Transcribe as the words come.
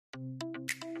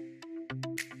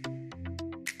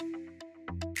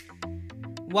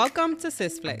Welcome to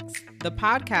Sisflix, the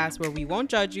podcast where we won't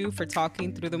judge you for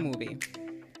talking through the movie.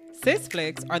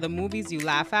 Sisflix are the movies you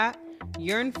laugh at,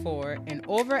 yearn for, and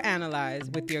overanalyze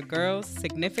with your girls,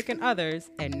 significant others,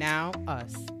 and now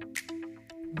us.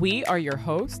 We are your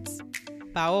hosts,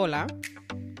 Paola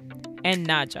and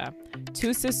Naja,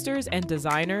 two sisters and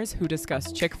designers who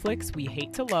discuss chick flicks we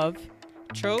hate to love,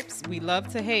 tropes we love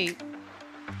to hate,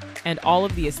 and all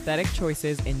of the aesthetic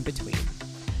choices in between.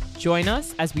 Join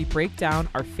us as we break down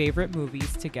our favorite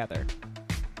movies together.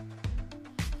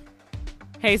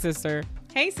 Hey, sister.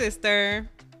 Hey, sister.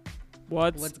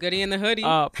 What's goody in the hoodie?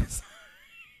 up?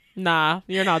 Nah,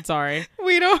 you're not sorry.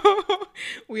 We don't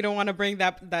want to bring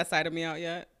that side of me out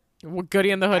yet. What, goody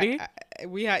in the hoodie?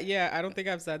 I don't think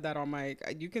I've said that on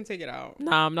mic. You can take it out.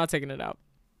 Nah, I'm not taking it out.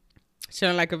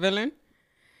 Chilling like a villain.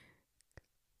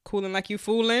 Cooling like you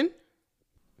fooling.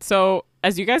 So,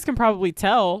 as you guys can probably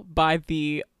tell by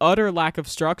the utter lack of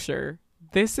structure,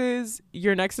 this is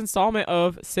your next installment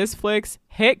of Sisflix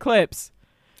Hit Clips.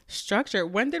 Structure?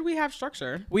 When did we have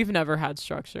structure? We've never had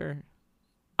structure.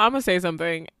 I'm going to say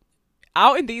something.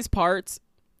 Out in these parts,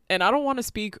 and I don't want to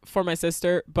speak for my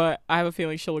sister, but I have a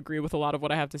feeling she'll agree with a lot of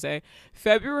what I have to say.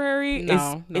 February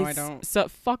No, I don't. So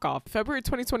fuck off. February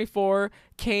 2024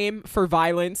 came for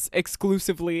violence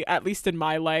exclusively, at least in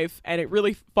my life, and it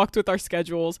really fucked with our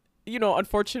schedules. You know,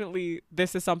 unfortunately,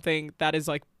 this is something that is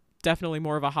like definitely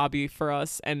more of a hobby for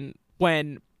us, and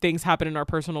when things happen in our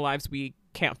personal lives, we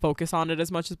can't focus on it as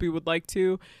much as we would like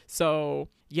to. So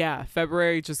yeah,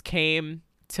 February just came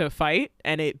to fight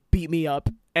and it beat me up,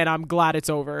 and I'm glad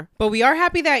it's over. But we are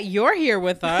happy that you're here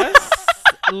with us,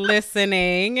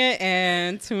 listening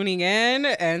and tuning in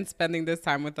and spending this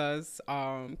time with us,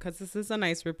 because this is a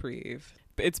nice reprieve.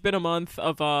 It's been a month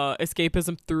of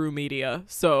escapism through media,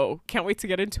 so can't wait to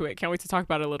get into it. Can't wait to talk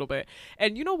about it a little bit.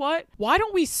 And you know what? Why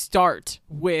don't we start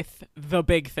with the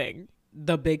big thing?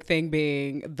 The big thing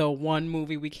being the one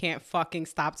movie we can't fucking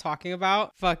stop talking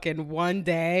about. Fucking One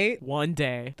Day. One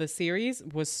Day. The series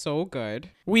was so good.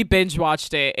 We binge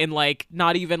watched it in like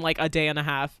not even like a day and a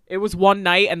half. It was one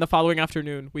night and the following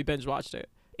afternoon we binge watched it.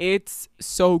 It's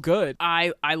so good.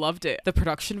 I loved it. The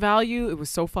production value, it was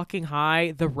so fucking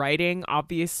high. The writing,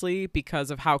 obviously,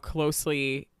 because of how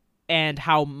closely and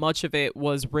how much of it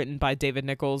was written by David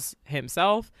Nichols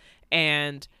himself.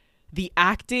 And the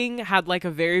acting had like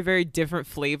a very, very different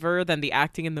flavor than the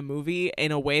acting in the movie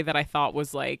in a way that I thought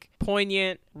was like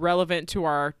poignant, relevant to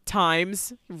our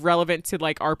times, relevant to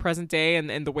like our present day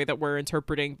and the way that we're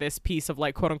interpreting this piece of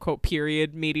like quote unquote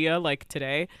period media like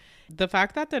today. The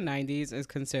fact that the 90s is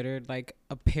considered like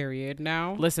a period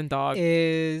now. Listen, dog.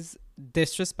 Is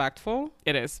disrespectful.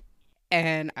 It is.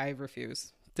 And I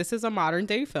refuse. This is a modern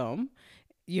day film.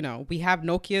 You know, we have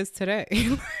Nokias today.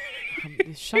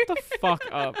 Shut the fuck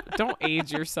up. Don't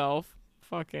age yourself.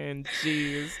 Fucking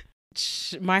jeez.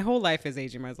 My whole life is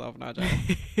aging myself, Naja.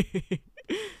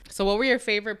 So what were your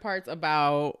favorite parts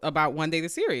about One Day the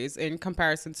series in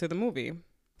comparison to the movie?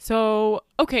 So,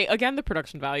 okay, again, the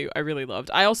production value I really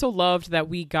loved. I also loved that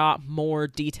we got more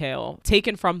detail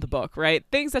taken from the book, right?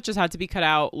 Things that just had to be cut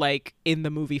out like in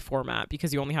the movie format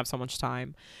because you only have so much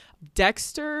time.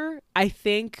 Dexter, I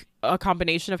think a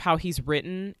combination of how he's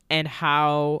written and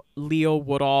how Leo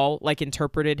Woodall like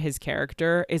interpreted his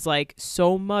character is like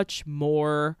so much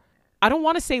more, I don't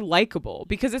want to say likable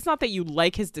because it's not that you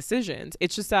like his decisions.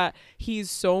 It's just that he's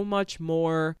so much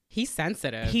more. He's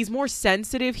sensitive. He's more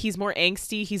sensitive. He's more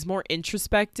angsty. He's more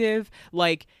introspective.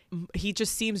 Like he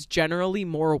just seems generally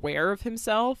more aware of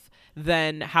himself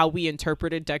than how we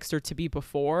interpreted Dexter to be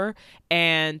before.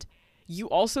 And you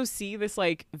also see this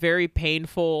like very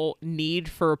painful need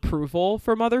for approval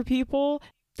from other people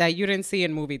that you didn't see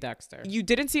in movie Dexter. You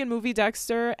didn't see in movie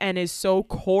Dexter and is so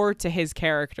core to his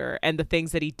character and the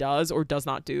things that he does or does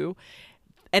not do.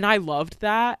 And I loved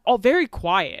that. Oh, very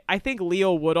quiet. I think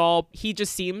Leo Woodall, he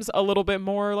just seems a little bit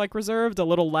more like reserved, a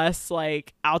little less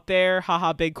like out there,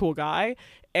 haha, big cool guy.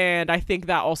 And I think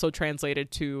that also translated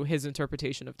to his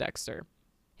interpretation of Dexter.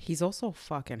 He's also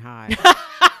fucking high.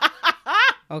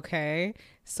 Okay,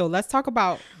 so let's talk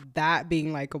about that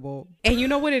being likable. And you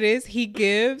know what it is? He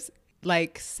gives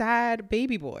like sad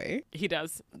baby boy. He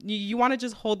does. You want to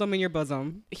just hold them in your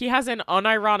bosom. He has an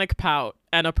unironic pout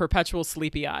and a perpetual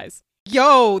sleepy eyes.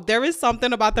 Yo, there is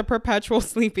something about the perpetual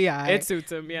sleepy eye. It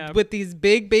suits him, yeah. With these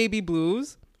big baby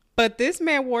blues. But this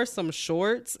man wore some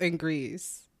shorts in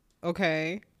Greece.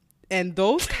 Okay. And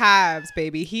those calves,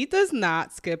 baby, he does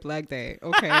not skip leg day.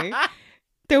 Okay.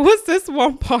 There was this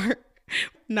one part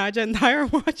Naja and I are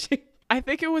watching. I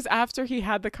think it was after he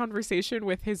had the conversation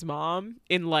with his mom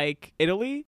in like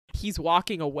Italy. He's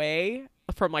walking away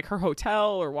from like her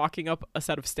hotel or walking up a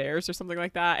set of stairs or something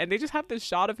like that, and they just have this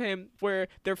shot of him where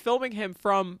they're filming him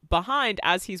from behind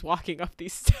as he's walking up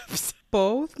these steps.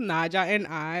 Both Naja and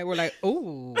I were like,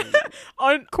 ooh.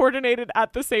 Uncoordinated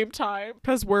at the same time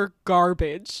because we're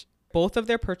garbage. Both of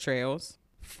their portrayals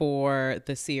for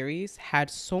the series had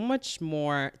so much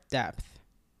more depth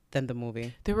than the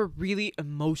movie. They were really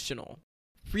emotional,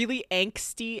 really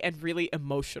angsty and really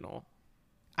emotional.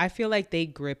 I feel like they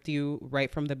gripped you right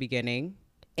from the beginning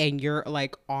and you're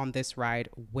like on this ride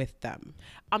with them.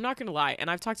 I'm not gonna lie, and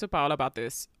I've talked about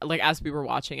this like as we were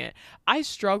watching it. I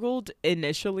struggled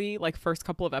initially, like first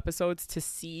couple of episodes, to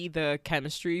see the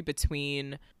chemistry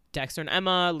between Dexter and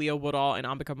Emma, Leo Woodall, and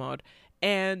Ambika Mode.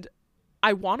 And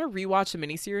I want to rewatch the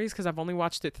miniseries because I've only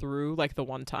watched it through like the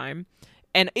one time.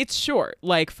 And it's short.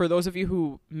 Like, for those of you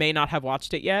who may not have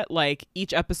watched it yet, like,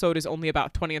 each episode is only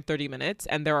about 20 and 30 minutes,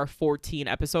 and there are 14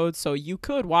 episodes, so you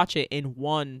could watch it in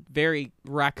one very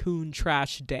raccoon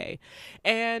trash day.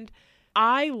 And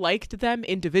I liked them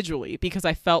individually because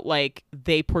I felt like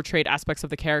they portrayed aspects of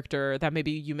the character that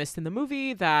maybe you missed in the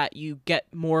movie that you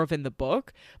get more of in the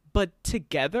book. But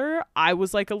together, I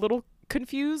was, like, a little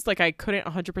confused. Like, I couldn't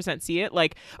 100% see it.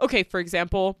 Like, okay, for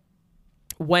example,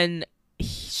 when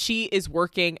she is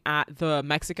working at the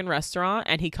Mexican restaurant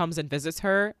and he comes and visits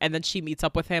her, and then she meets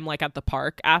up with him like at the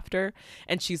park after,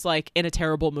 and she's like in a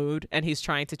terrible mood and he's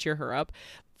trying to cheer her up.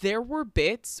 There were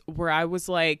bits where I was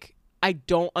like, I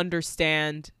don't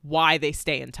understand why they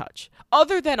stay in touch,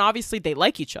 other than obviously they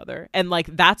like each other, and like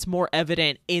that's more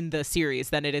evident in the series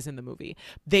than it is in the movie.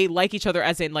 They like each other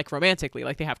as in like romantically,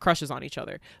 like they have crushes on each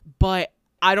other, but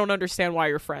I don't understand why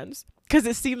you're friends, because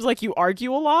it seems like you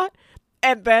argue a lot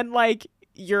and then like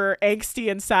you're angsty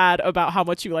and sad about how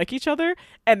much you like each other,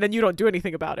 and then you don't do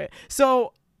anything about it.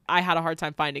 So I had a hard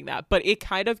time finding that, but it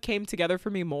kind of came together for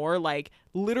me more like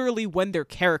literally when their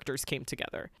characters came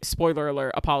together. Spoiler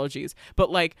alert, apologies. But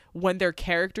like when their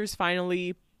characters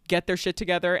finally get their shit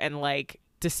together and like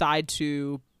decide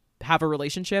to have a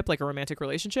relationship, like a romantic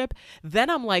relationship, then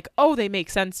I'm like, oh, they make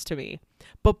sense to me.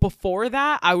 But before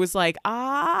that, I was like,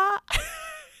 I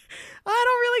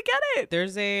don't really get it.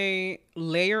 There's a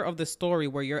layer of the story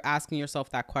where you're asking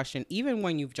yourself that question, even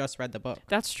when you've just read the book.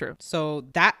 That's true. So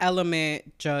that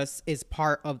element just is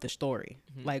part of the story.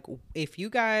 Mm-hmm. Like, if you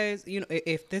guys, you know,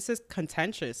 if this is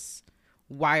contentious,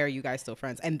 why are you guys still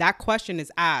friends? And that question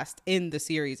is asked in the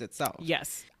series itself.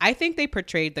 Yes. I think they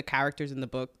portrayed the characters in the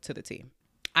book to the T.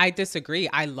 I disagree.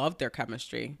 I love their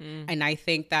chemistry. And I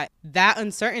think that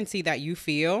uncertainty that you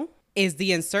feel is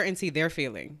the uncertainty they're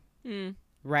feeling.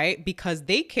 Right? Because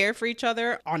they care for each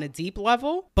other on a deep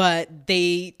level, but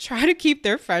they try to keep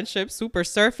their friendship super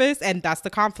surface, and that's the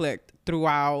conflict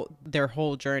throughout their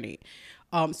whole journey.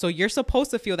 So you're supposed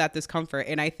to feel that discomfort,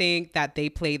 and I think that they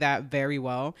play that very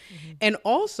well. And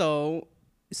also,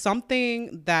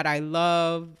 something that I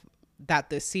love that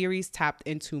the series tapped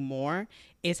into more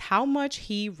is how much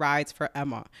he rides for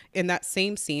Emma. In that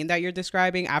same scene that you're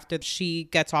describing, after she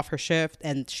gets off her shift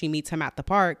and she meets him at the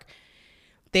park,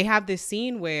 they have this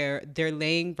scene where they're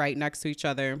laying right next to each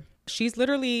other. She's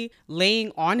literally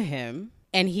laying on him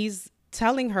and he's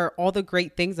telling her all the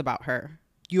great things about her.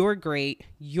 You're great.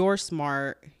 You're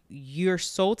smart. You're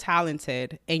so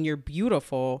talented and you're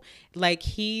beautiful. Like,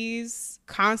 he's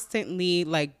constantly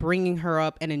like bringing her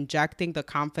up and injecting the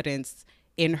confidence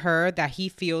in her that he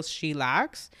feels she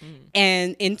lacks.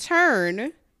 And in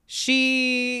turn,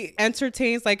 she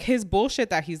entertains like his bullshit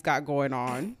that he's got going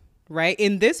on. Right?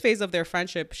 In this phase of their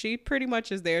friendship, she pretty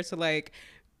much is there to like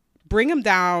bring him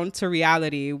down to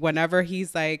reality whenever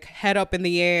he's like head up in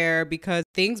the air, because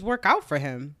things work out for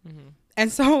him.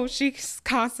 And so she's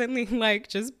constantly like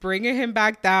just bringing him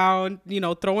back down, you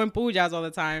know, throwing pujas all the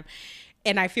time.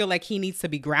 And I feel like he needs to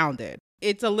be grounded.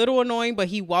 It's a little annoying, but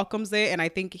he welcomes it. And I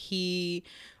think he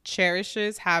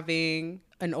cherishes having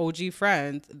an OG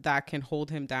friend that can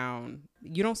hold him down.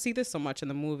 You don't see this so much in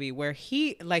the movie where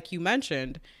he, like you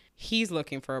mentioned, he's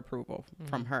looking for approval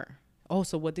from her. Oh,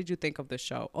 so what did you think of the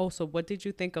show? Oh, so what did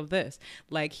you think of this?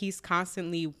 Like, he's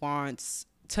constantly wants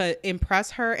to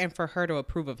impress her and for her to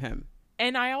approve of him.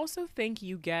 And I also think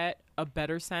you get a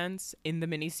better sense in the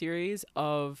miniseries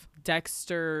of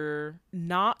Dexter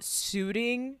not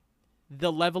suiting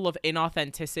the level of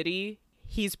inauthenticity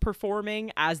he's performing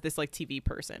as this like TV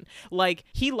person. Like,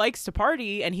 he likes to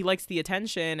party and he likes the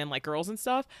attention and like girls and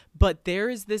stuff, but there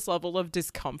is this level of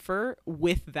discomfort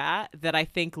with that I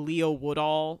think Leo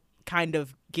Woodall kind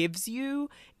of gives you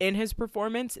in his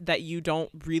performance that you don't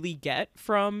really get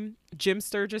from Jim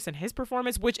Sturgis and his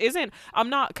performance, which isn't, I'm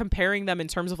not comparing them in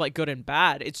terms of like good and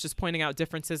bad. It's just pointing out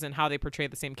differences in how they portray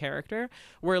the same character,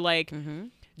 where like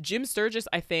Jim Sturgis,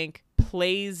 I think,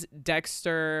 plays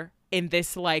Dexter in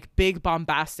this like big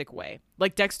bombastic way.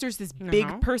 Like Dexter's this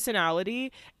big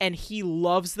personality and he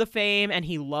loves the fame and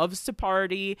he loves to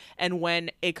party. And when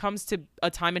it comes to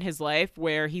a time in his life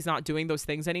where he's not doing those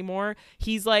things anymore,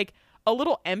 he's like a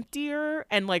little emptier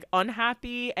and like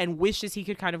unhappy and wishes he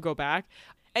could kind of go back.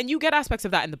 And you get aspects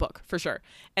of that in the book for sure.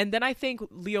 And then I think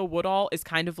Leo Woodall is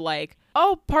kind of like,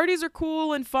 oh, parties are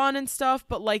cool and fun and stuff,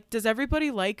 but like, does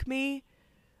everybody like me?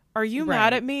 Are you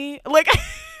mad at me? Like,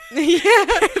 yeah,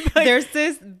 like,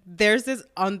 there's this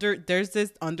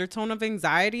undertone of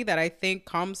anxiety that I think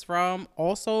comes from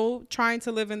also trying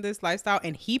to live in this lifestyle,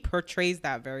 and he portrays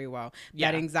that very well.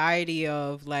 Yeah. That anxiety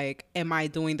of like, am I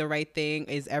doing the right thing?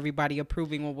 Is everybody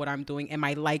approving of what I'm doing? Am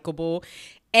I likable?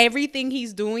 Everything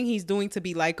he's doing to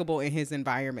be likable in his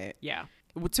environment. Yeah,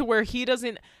 to where he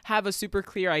doesn't have a super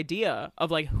clear idea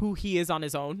of like who he is on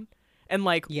his own. And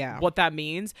like what that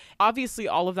means. Obviously,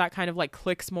 all of that kind of like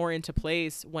clicks more into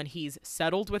place when he's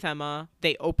settled with Emma.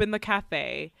 They open the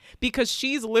cafe because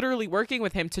she's literally working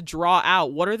with him to draw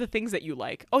out what are the things that you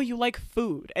like. Oh, you like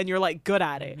food and you're like good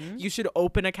at it. You should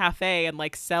open a cafe and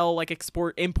like sell like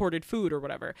imported food or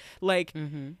whatever. Like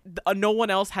no one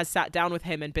else has sat down with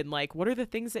him and been like, what are the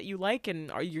things that you like and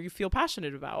you feel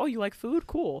passionate about? Oh, you like food?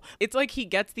 Cool. It's like he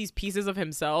gets these pieces of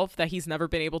himself that he's never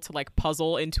been able to like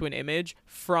puzzle into an image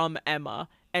from Emma.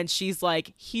 And she's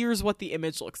like, here's what the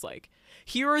image looks like.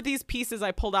 Here are these pieces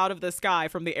I pulled out of the sky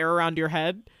from the air around your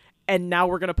head. And now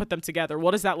we're going to put them together.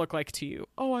 What does that look like to you?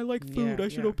 Oh, I like food. I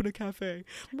should open a cafe.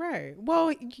 Right.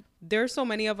 Well, there's so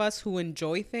many of us who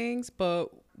enjoy things, but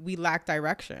we lack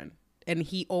direction. And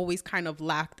he always kind of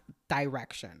lacked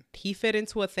direction. He fit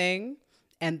into a thing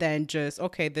and then just,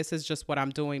 okay, this is just what I'm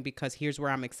doing because here's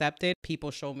where I'm accepted. People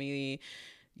show me,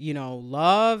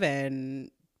 love,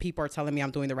 and people are telling me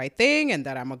I'm doing the right thing and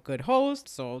that I'm a good host.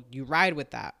 So you ride with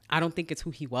that. I don't think it's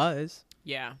who he was.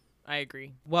 Yeah, I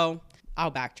agree. Well,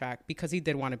 I'll backtrack because he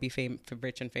did want to be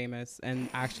rich and famous. And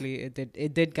actually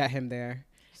it did get him there.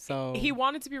 So he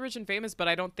wanted to be rich and famous, but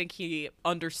I don't think he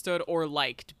understood or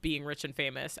liked being rich and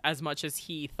famous as much as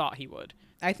he thought he would.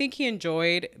 I think he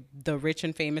enjoyed the rich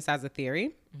and famous as a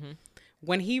theory.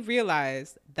 When he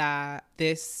realized that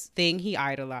this thing he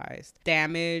idolized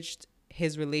damaged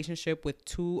his relationship with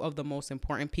two of the most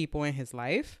important people in his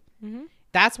life,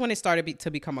 that's when it started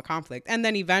to become a conflict. And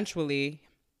then eventually,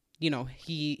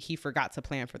 he forgot to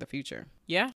plan for the future.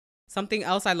 Yeah. Something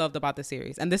else I loved about the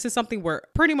series, and this is something we're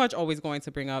pretty much always going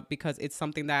to bring up because it's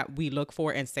something that we look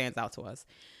for and stands out to us.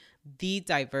 The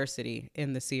diversity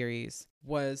in the series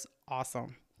was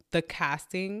awesome. The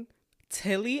casting,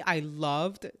 Tilly, I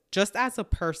loved. Just as a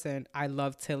person, I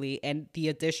loved Tilly, and the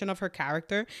addition of her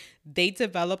character, they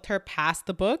developed her past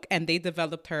the book and they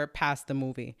developed her past the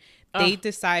movie. They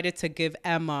decided to give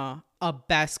Emma a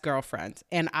best girlfriend,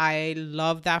 and I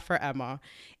love that for Emma.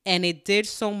 And it did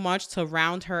so much to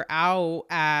round her out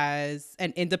as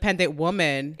an independent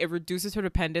woman. It reduces her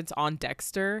dependence on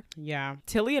Dexter. Yeah.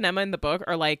 Tilly and Emma in the book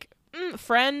are like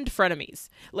frenemies.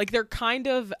 Like they're kind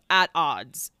of at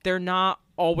odds. They're not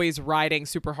always riding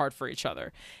super hard for each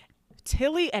other.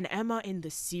 Tilly and Emma in the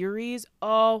series,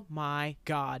 oh my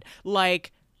God.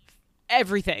 Like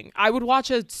everything. I would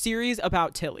watch a series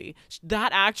about Tilly.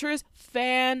 That actress,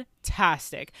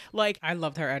 fantastic. Like I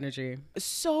loved her energy.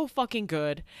 So fucking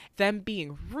good. Them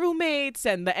being roommates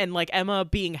and like Emma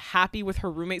being happy with her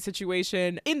roommate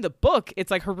situation. In the book, it's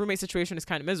like her roommate situation is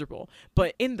kind of miserable.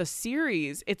 But in the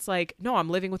series, it's like, no, I'm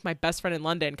living with my best friend in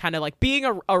London, kind of like being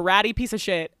a ratty piece of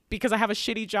shit because I have a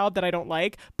shitty job that I don't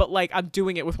like, but like I'm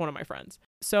doing it with one of my friends.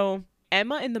 So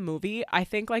Emma in the movie, I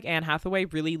think like Anne Hathaway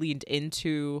really leaned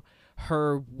into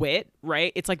her wit,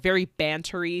 right? It's like very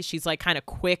bantery. She's like kind of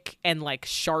quick and like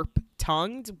sharp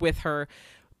tongued with her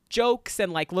jokes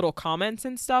and like little comments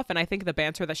and stuff. And I think the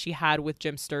banter that she had with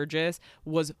Jim Sturgis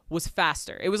was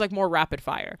faster. It was like more rapid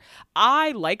fire.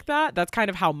 I like that. That's kind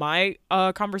of how my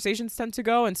conversations tend to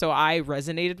go. And so I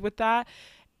resonated with that,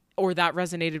 or that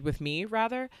resonated with me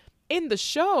rather. In the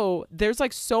show, there's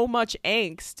like so much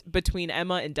angst between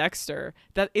Emma and Dexter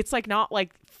that it's like not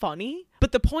like funny,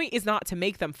 but the point is not to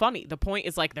make them funny. The point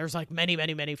is like there's like many,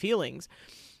 many, many feelings.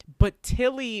 But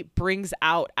Tilly brings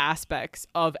out aspects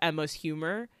of Emma's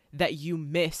humor that you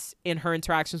miss in her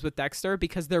interactions with Dexter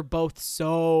because they're both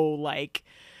so like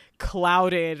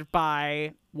clouded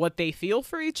by what they feel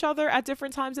for each other at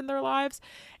different times in their lives.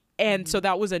 And so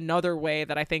that was another way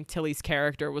that I think Tilly's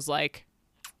character was like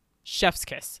chef's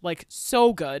kiss, like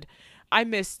so good. I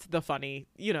missed the funny,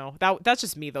 that's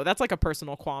just me though. That's like a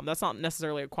personal qualm. That's not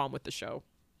necessarily a qualm with the show.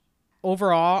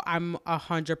 Overall, I'm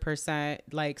 100%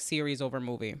 like series over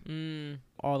movie.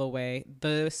 all the way.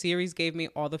 The series gave me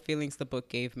all the feelings the book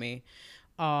gave me.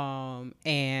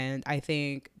 And I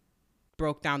think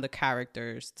broke down the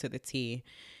characters to the T.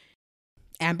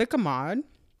 Ambika Maude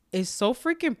is so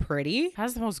freaking pretty.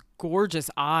 Has the most gorgeous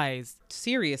eyes.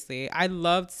 Seriously, I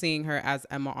loved seeing her as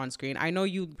Emma on screen. I know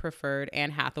you preferred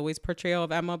Anne Hathaway's portrayal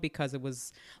of Emma because it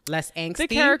was less angsty. The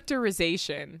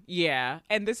characterization, yeah.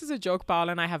 And this is a joke Paul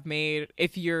and I have made.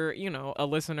 If you're, you know, a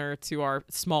listener to our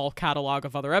small catalog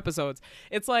of other episodes,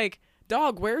 it's like,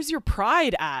 dog, where's your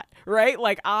pride at? Right?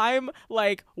 Like, I'm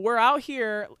like, we're out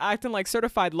here acting like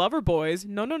certified lover boys.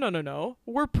 No.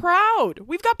 We're proud.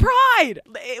 We've got pride.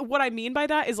 What I mean by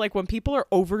that is like when people are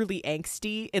overly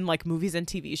angsty in like movies and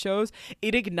TV shows,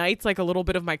 it ignites like a little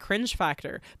bit of my cringe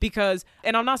factor because,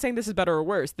 and I'm not saying this is better or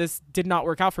worse. This did not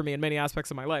work out for me in many aspects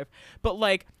of my life. But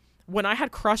like when I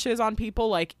had crushes on people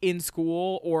like in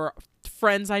school or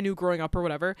friends I knew growing up or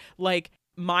whatever, like,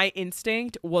 my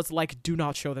instinct was like, do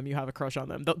not show them you have a crush on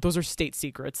them. Those are state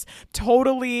secrets.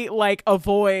 Totally like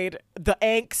avoid the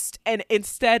angst and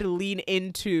instead lean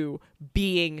into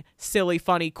being silly,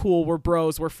 funny, cool. We're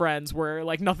bros. We're friends. We're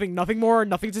like nothing more,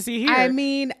 nothing to see here. I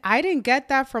mean, I didn't get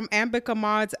that from Ambika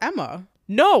Maude's Emma.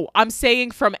 No, I'm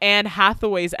saying from Anne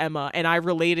Hathaway's Emma, and I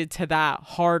related to that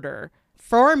harder.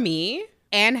 For me,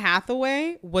 Anne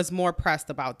Hathaway was more pressed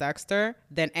about Dexter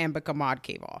than Ambika Maude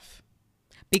gave off.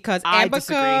 Because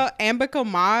Ambika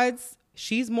Maude's,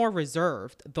 she's more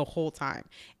reserved the whole time.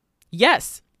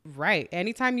 Yes. Right.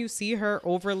 Anytime you see her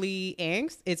overly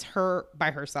angst, it's her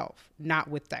by herself, not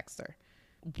with Dexter.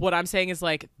 What I'm saying is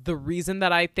like the reason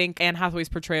that I think Anne Hathaway's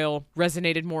portrayal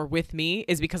resonated more with me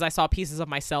is because I saw pieces of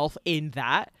myself in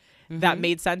that. That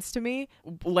made sense to me.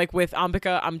 Like with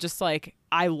Ambika, I'm just like,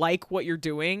 I like what you're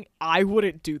doing. I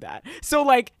wouldn't do that. So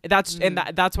like that's and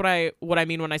that's what I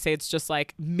mean when I say it's just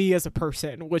like me as a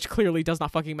person, which clearly does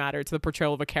not fucking matter to the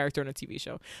portrayal of a character in a TV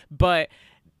show. But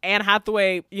Anne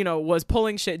Hathaway, you know, was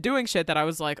pulling shit, doing shit that I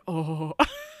was like, oh,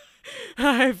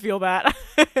 I feel that.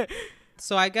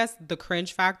 So I guess the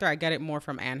cringe factor, I get it more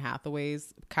from Anne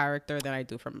Hathaway's character than I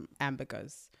do from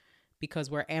Ambika's.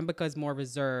 Because where Ambika is more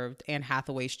reserved, Anne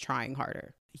Hathaway's trying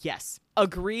harder. Yes.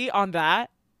 Agree on that.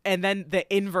 And then the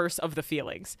inverse of the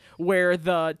feelings, where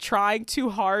the trying too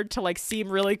hard to like seem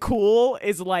really cool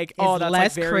is like, oh, that's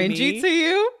less like very cringy me. to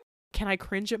you. Can I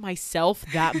cringe at myself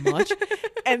that much?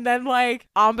 And then like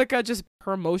Ambika, just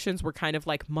her emotions were kind of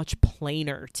like much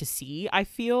plainer to see, I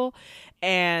feel.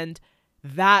 And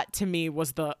that to me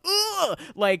was the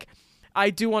like, I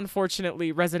do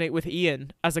unfortunately resonate with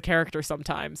Ian as a character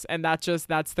sometimes. And that's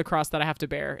the cross that I have to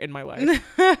bear in my life.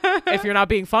 If you're not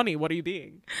being funny, what are you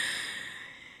being?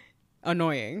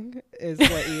 Annoying is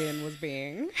what Ian was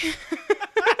being.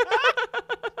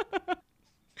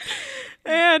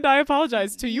 And I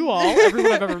apologize to you all,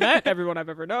 everyone I've ever met, everyone I've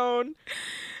ever known.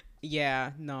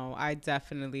 Yeah, no, I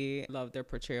definitely love their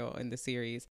portrayal in the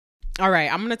series. All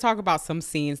right, I'm going to talk about some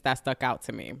scenes that stuck out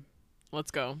to me.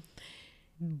 Let's go.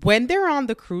 When they're on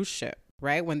the cruise ship,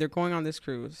 right? When they're going on this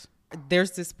cruise,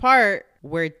 there's this part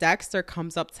where Dexter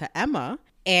comes up to Emma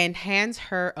and hands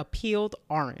her a peeled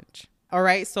orange. All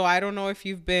right. So I don't know if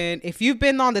you've been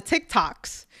on the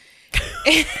TikToks.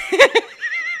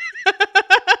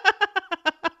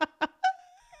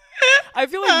 I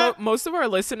feel like most of our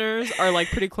listeners are like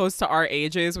pretty close to our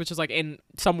ages, which is like in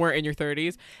somewhere in your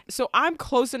 30s. So I'm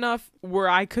close enough where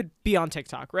I could be on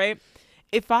TikTok, right?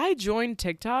 If I joined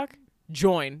TikTok,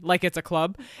 like it's a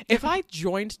club. If I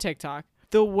joined TikTok,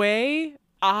 the way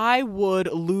I would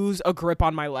lose a grip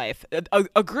on my life,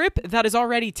 a grip that is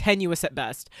already tenuous at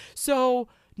best. So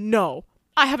no,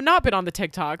 I have not been on the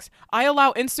TikToks. I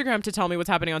allow Instagram to tell me what's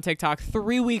happening on TikTok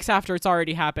 3 weeks after it's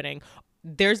already happening.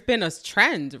 There's been a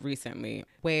trend recently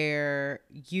where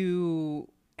you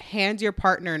hand your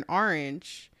partner an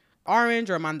orange or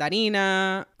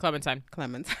mandarina. Clementine.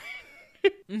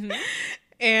 Mm-hmm.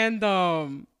 And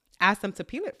ask them to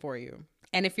peel it for you.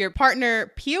 And if your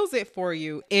partner peels it for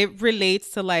you, it relates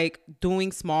to like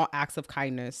doing small acts of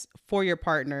kindness for your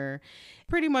partner.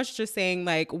 Pretty much just saying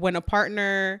like when a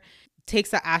partner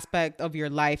takes an aspect of your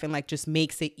life and like just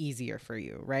makes it easier for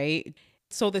you, right?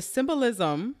 So the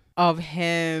symbolism of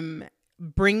him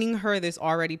bringing her this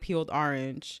already peeled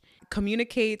orange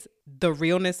communicates the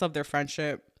realness of their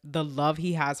friendship, the love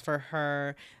he has for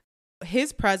her.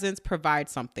 His presence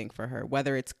provides something for her,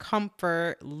 whether it's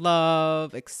comfort,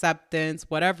 love, acceptance,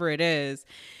 whatever it is.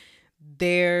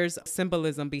 There's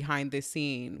symbolism behind this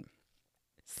scene,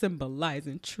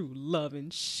 symbolizing true love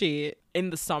and shit. In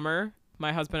the summer,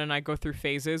 my husband and I go through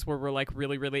phases where we're like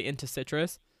really, really into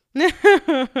citrus.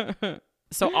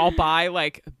 So I'll buy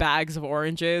like bags of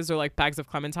oranges or like bags of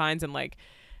clementines, and like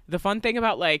The fun thing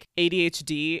about like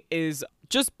ADHD is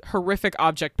just horrific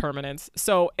object permanence.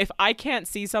 So if I can't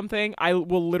see something, I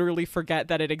will literally forget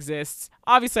that it exists.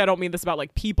 Obviously, I don't mean this about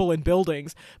like people and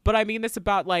buildings, but I mean this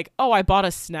about like, oh, I bought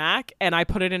a snack and I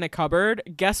put it in a cupboard.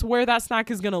 Guess where that snack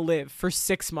is going to live for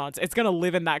 6 months? It's going to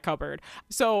live in that cupboard.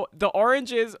 So the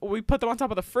oranges, we put them on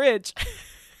top of the fridge.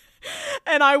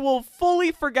 And I will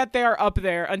fully forget they are up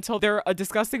there until they're a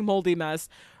disgusting moldy mess.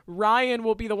 Ryan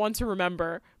will be the one to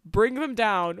remember, bring them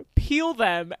down, peel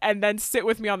them, and then sit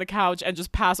with me on the couch and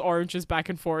just pass oranges back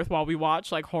and forth while we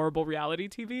watch like horrible reality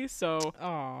TV. So,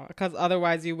 oh, because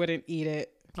otherwise you wouldn't eat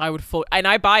it. I would and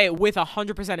I buy it with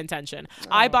 100% intention.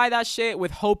 I buy that shit with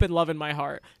hope and love in my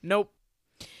heart. Nope.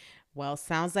 Well,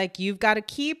 sounds like you've got a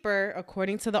keeper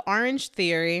according to the orange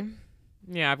theory.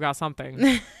 Yeah, I've got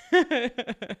something.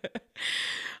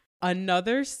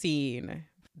 Another scene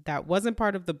that wasn't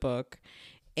part of the book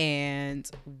and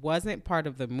wasn't part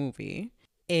of the movie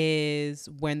is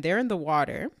when they're in the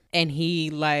water and he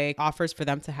like offers for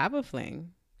them to have a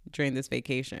fling during this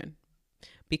vacation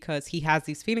because he has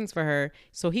these feelings for her.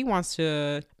 So he wants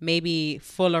to maybe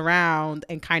fool around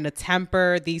and kind of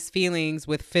temper these feelings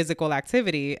with physical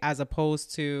activity as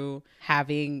opposed to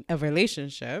having a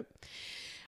relationship.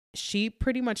 She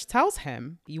pretty much tells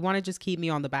him, you want to just keep me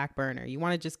on the back burner. You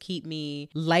want to just keep me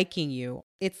liking you.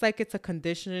 It's like it's a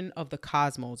condition of the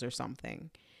cosmos or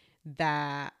something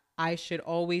that I should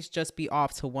always just be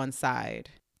off to one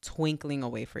side, twinkling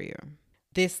away for you.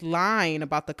 This line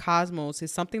about the cosmos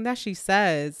is something that she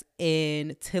says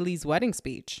in Tilly's wedding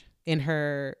speech, in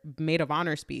her maid of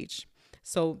honor speech.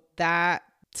 So that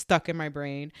stuck in my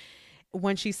brain.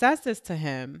 When she says this to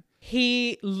him,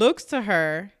 he looks to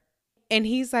her and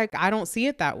he's like, I don't see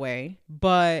it that way,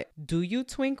 but do you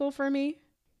twinkle for me?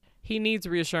 He needs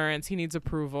reassurance. He needs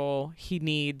approval. He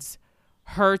needs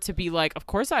her to be like, of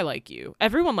course I like you.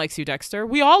 Everyone likes you, Dexter.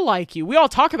 We all like you. We all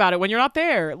talk about it when you're not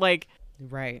there. Like,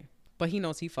 right. But he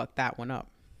knows he fucked that one up.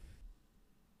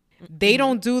 They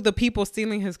don't do the people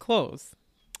stealing his clothes.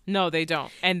 No, they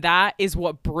don't. And that is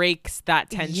what breaks that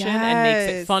tension and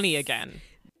makes it funny again.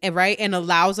 And right, and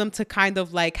allows them to kind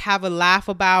of like have a laugh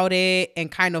about it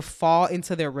and kind of fall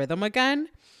into their rhythm again.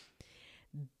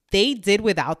 They did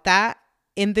without that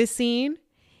in this scene.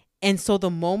 And so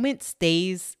the moment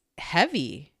stays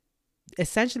heavy.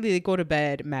 Essentially, they go to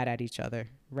bed mad at each other,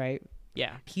 right?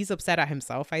 Yeah. He's upset at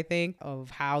himself, I think,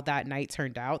 of how that night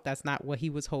turned out. That's not what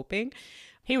he was hoping.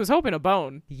 He was hoping a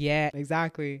bone. Yeah,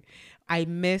 exactly. I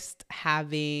missed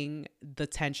having the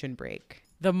tension break.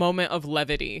 The moment of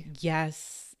levity.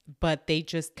 Yes. But they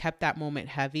just kept that moment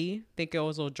heavy. I think it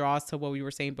also draws to what we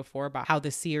were saying before about how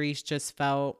the series just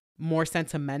felt more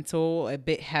sentimental, a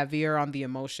bit heavier on the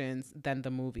emotions than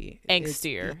the movie.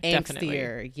 Angstier, definitely.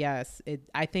 Angstier, yes.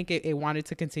 I think it wanted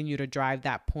to continue to drive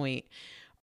that point.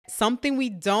 Something we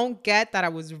don't get that I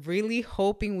was really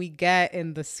hoping we get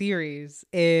in the series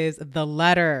is the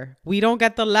letter. We don't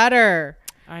get the letter.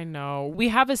 I know. We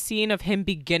have a scene of him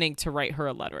beginning to write her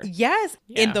a letter. Yes.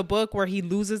 Yeah. In the book where he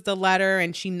loses the letter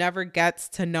and she never gets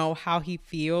to know how he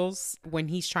feels when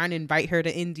he's trying to invite her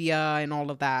to India and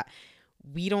all of that.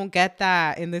 We don't get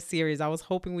that in this series. I was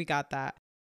hoping we got that.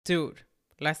 Dude,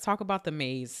 let's talk about the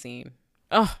maze scene.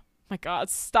 Oh my God,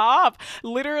 stop.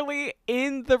 Literally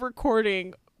in the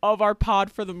recording of our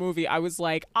pod for the movie, I was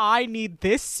like, I need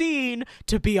this scene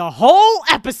to be a whole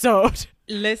episode.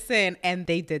 Listen, and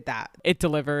they did that. It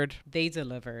delivered. They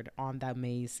delivered on that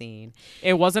maze scene.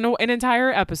 It wasn't an entire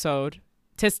episode.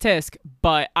 Tisk tisk,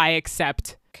 but I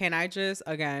accept. Can I just,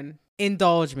 again,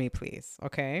 indulge me, please?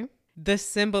 Okay. The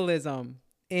symbolism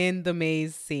in the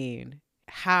maze scene,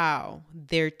 how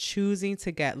they're choosing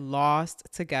to get lost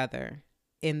together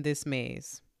in this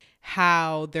maze,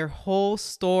 how their whole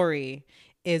story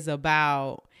is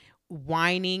about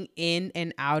whining in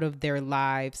and out of their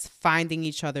lives, finding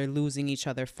each other, losing each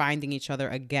other, finding each other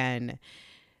again.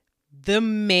 The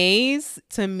maze,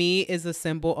 to me, is a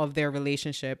symbol of their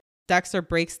relationship. Dexter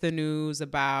breaks the news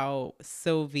about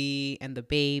Sylvie and the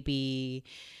baby.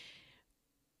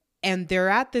 And they're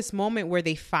at this moment where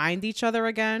they find each other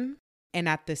again. And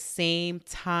at the same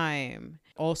time,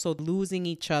 also losing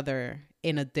each other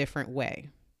in a different way.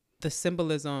 The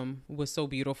symbolism was so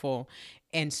beautiful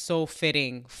and so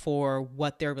fitting for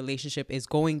what their relationship is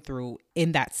going through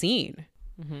in that scene.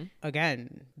 Mm-hmm.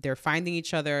 Again, they're finding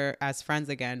each other as friends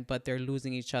again, but they're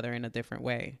losing each other in a different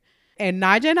way. And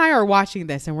Nadia and I are watching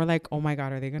this and we're like, oh my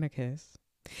God, are they going to kiss?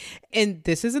 And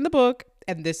this is in the book.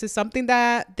 And this is something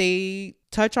that they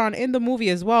touch on in the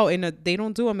movie as well. They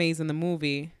don't do a maze in the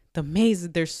movie. The maze,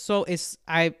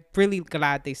 I'm really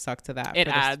glad they stuck to that. It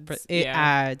adds. It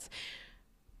adds.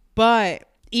 But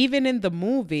even in the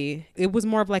movie, it was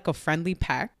more of like a friendly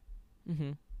pack.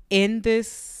 Mm-hmm. In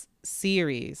this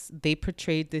series, they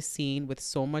portrayed this scene with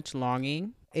so much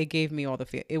longing. It gave me all the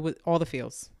feel. It was all the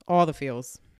feels. All the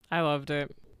feels. I loved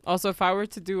it. Also, if I were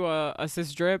to do a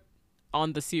sis drip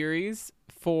on the series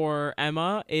for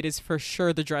Emma, it is for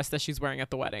sure the dress that she's wearing at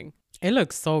the wedding. It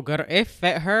looks so good. It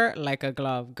fit her like a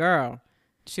glove, girl.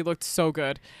 She looked so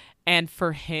good. And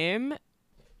for him,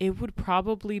 it would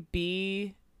probably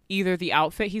be either the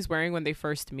outfit he's wearing when they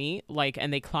first meet, like,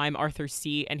 and they climb Arthur's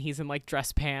seat and he's in like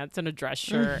dress pants and a dress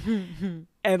shirt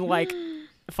and like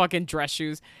fucking dress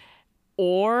shoes,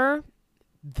 or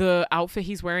the outfit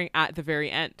he's wearing at the very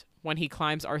end when he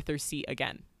climbs Arthur's seat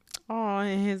again. Oh,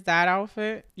 and his dad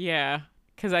outfit? Yeah,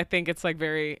 because I think it's like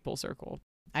very full circle.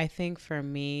 I think for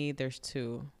me, there's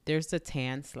two. There's the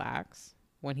tan slacks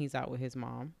when he's out with his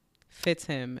mom. Fits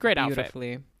him Great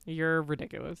beautifully. outfit. You're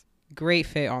ridiculous. Great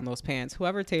fit on those pants.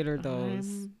 Whoever tailored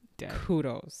those,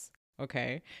 kudos.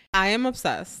 Okay. I am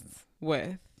obsessed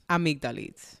with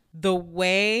Amygdalite. The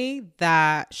way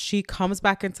that she comes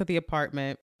back into the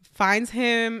apartment, finds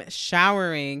him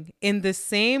showering in the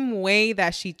same way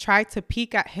that she tried to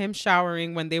peek at him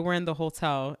showering when they were in the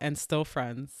hotel and still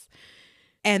friends.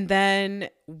 And then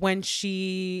when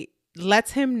she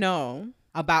lets him know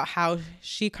about how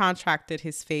she contracted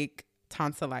his fake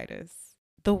tonsillitis,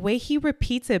 the way he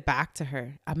repeats it back to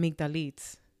her,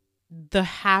 Amygdalite, the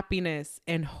happiness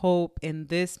and hope in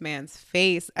this man's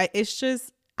face. It's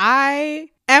just, I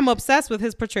am obsessed with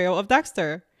his portrayal of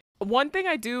Dexter. One thing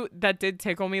I do that did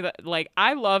tickle me, that like,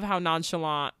 I love how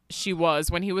nonchalant she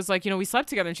was when he was like, you know, we slept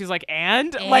together, and she's like,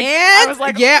 and? Like, I was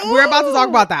like, yeah, ooh. we're about to talk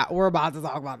about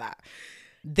that.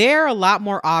 They're a lot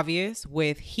more obvious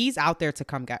with he's out there to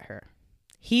come get her.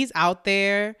 He's out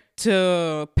there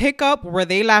to pick up where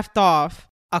they left off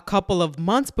a couple of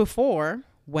months before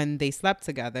when they slept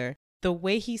together. The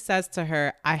way he says to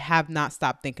her, I have not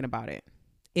stopped thinking about it.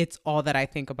 It's all that I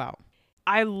think about.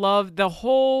 I love the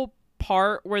whole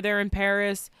part where they're in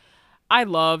Paris. I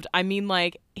mean,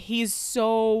 like, he's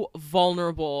so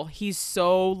vulnerable. He's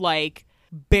so like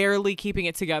barely keeping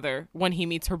it together when he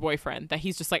meets her boyfriend, that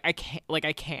he's just like, I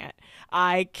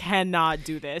cannot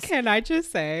do this. Can I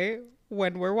just say,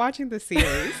 when we're watching the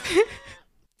series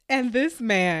and this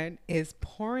man is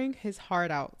pouring his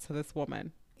heart out to this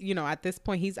woman, you know, at this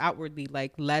point, he's outwardly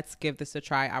like, let's give this a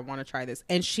try. I want to try this.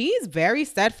 And she's very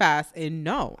steadfast in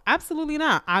no, absolutely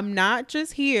not. I'm not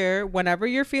just here whenever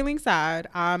you're feeling sad.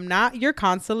 I'm not your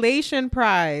consolation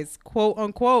prize, quote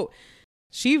unquote.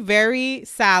 She very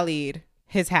sallied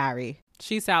his Harry.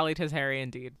 She sallied his Harry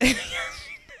indeed.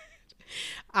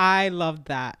 I love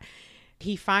that.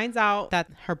 He finds out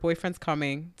that her boyfriend's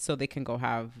coming so they can go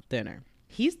have dinner.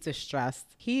 He's distressed.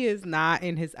 He is not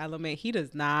in his element. He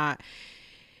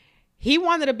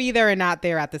wanted to be there and not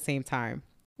there at the same time.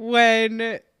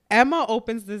 When Emma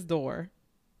opens this door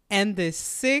and this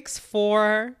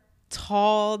 6'4",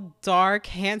 tall, dark,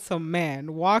 handsome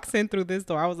man walks in through this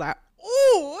door, I was like,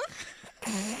 ooh.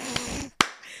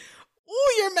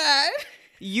 Ooh, you're mad.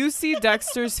 You see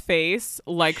Dexter's face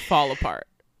like fall apart.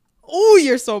 Ooh,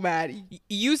 you're so mad.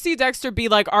 You see Dexter be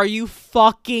like, are you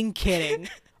fucking kidding?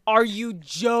 Are you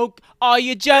joking,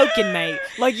 mate?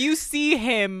 Like, you see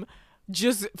him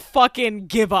just fucking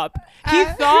give up. He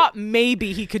thought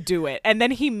maybe he could do it, and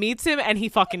then he meets him and he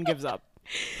fucking gives up.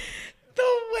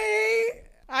 The way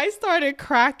I started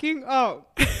cracking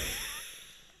up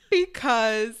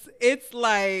because it's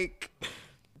like,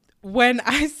 when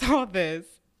I saw this,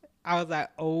 I was like,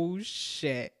 oh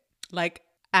shit. Like,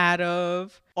 out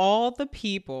of all the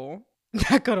people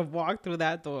that could have walked through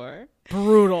that door,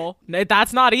 brutal.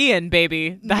 That's not Ian,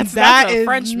 baby. That's a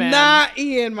Frenchman. Not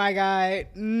Ian, my guy.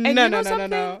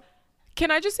 No.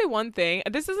 Can I just say one thing?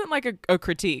 This isn't like a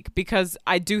critique, because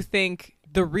I do think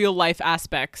the real life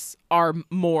aspects are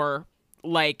more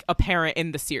like apparent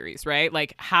in the series, right?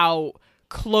 Like how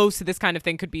close this kind of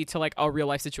thing could be to like a real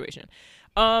life situation.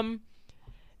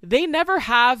 They never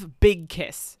have big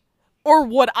kiss, or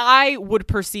what I would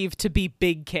perceive to be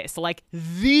big kiss, like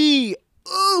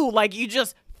like you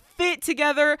just fit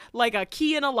together like a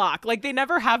key in a lock. Like, they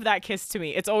never have that kiss to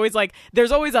me. It's always like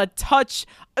there's always a touch,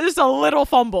 just a little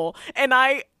fumble, and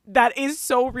that is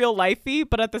so real lifey.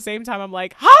 But at the same time, I'm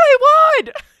like,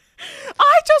 Hollywood,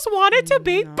 I just want it to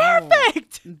be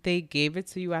perfect. They gave it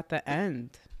to you at the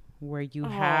end, where you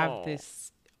have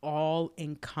this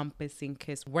all-encompassing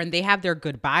kiss when they have their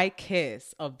goodbye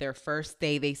kiss of their first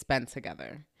day they spent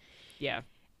together. Yeah.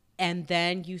 And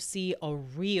then you see a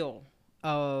reel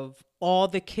of all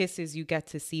the kisses you get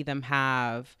to see them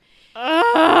have.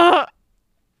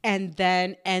 And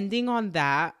then ending on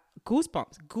that,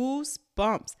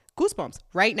 goosebumps. goosebumps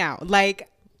right now. Like,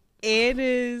 it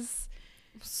is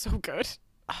So good.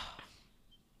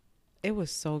 it was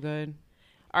so good.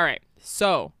 All right.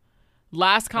 So,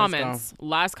 last go. comments.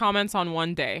 Last comments on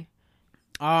One Day.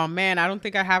 Oh man, I don't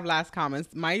think I have last comments.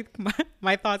 My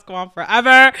thoughts go on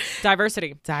forever.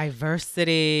 Diversity.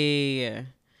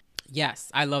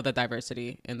 Yes, I love the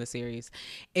diversity in the series.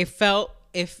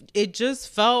 It just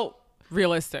felt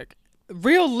Realistic.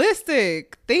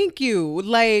 realistic. Thank you.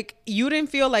 Like, you didn't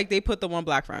feel like they put the one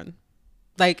black friend.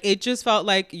 Like, it just felt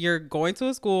like you're going to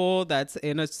a school that's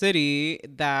in a city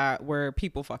where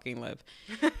people fucking live.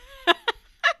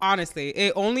 Honestly,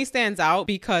 it only stands out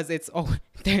because it's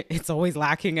always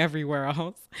lacking everywhere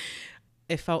else.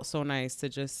 It felt so nice to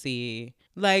just see,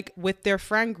 like, with their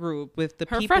friend group, with the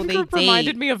Her people friend they group date.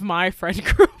 reminded me of my friend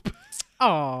group.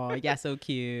 Oh, yeah, so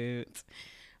cute.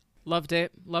 Loved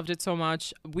it so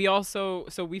much. We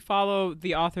follow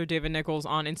the author David Nichols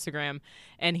on Instagram,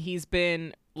 and he's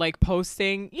been like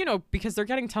posting, because they're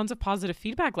getting tons of positive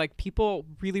feedback. Like, people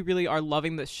really, really are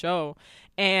loving this show,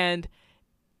 and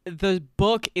the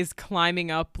book is climbing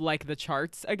up like the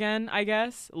charts again, I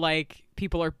guess. Like,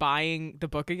 people are buying the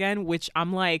book again, which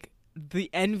I'm like, the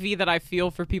envy that I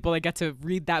feel for people that get to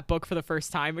read that book for the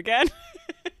first time again.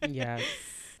 Yes.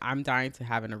 I'm dying to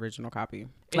have an original copy.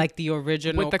 Like the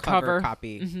original with the cover cover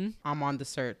copy. Mm-hmm. I'm on the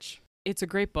search. It's a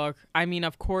great book. I mean,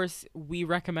 of course, we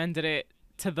recommended it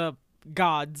to the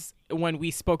gods when we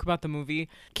spoke about the movie.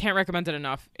 Can't recommend it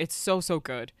enough. It's so, so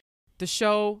good. The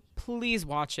show, please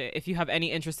watch it if you have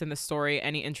any interest in the story,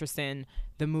 any interest in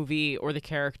the movie or the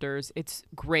characters. It's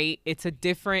great. It's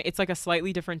like a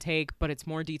slightly different take, but it's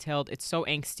more detailed. It's so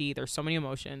angsty. There's so many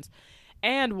emotions.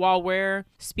 And while we're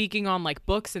speaking on like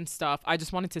books and stuff, I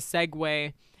just wanted to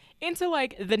segue into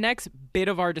like the next bit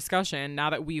of our discussion. Now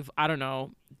that we've, I don't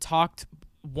know, talked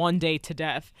One Day to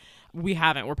death. We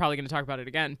haven't. We're probably going to talk about it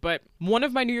again. But one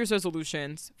of my New Year's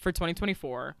resolutions for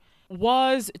 2024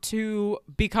 was to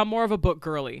become more of a book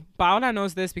girly. Baona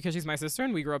knows this because she's my sister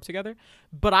and we grew up together.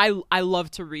 But I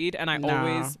love to read, and I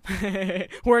always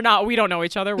we don't know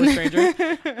each other. We're strangers.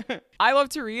 I love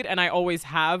to read, and I always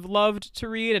have loved to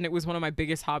read, and it was one of my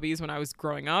biggest hobbies when I was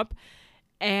growing up.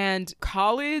 And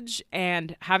college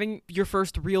and having your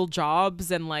first real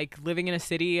jobs and like living in a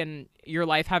city and your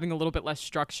life having a little bit less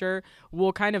structure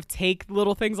will kind of take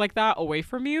little things like that away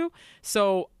from you.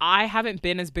 So I haven't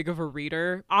been as big of a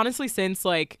reader, honestly, since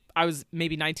like I was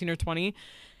maybe 19 or 20.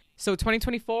 So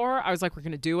 2024, I was like, we're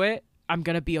going to do it. I'm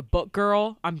going to be a book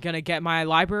girl. I'm going to get my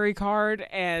library card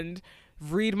and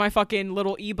read my fucking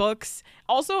little ebooks.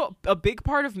 Also, a big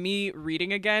part of me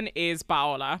reading again is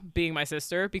Paola being my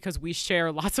sister, because we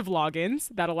share lots of logins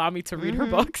that allow me to read her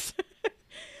books.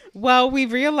 Well, we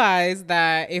realized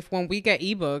that when we get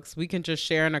ebooks, we can just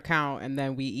share an account and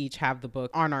then we each have the book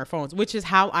on our phones, which is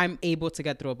how I'm able to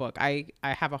get through a book. I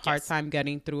have a hard time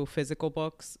getting through physical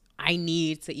books. I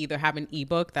need to either have an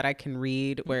ebook that I can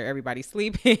read where everybody's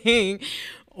sleeping,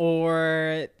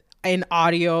 or an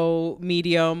audio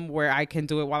medium where I can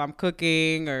do it while I'm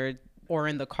cooking or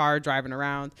in the car driving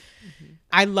around. Mm-hmm.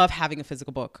 I love having a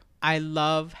physical book.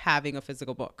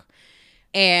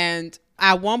 And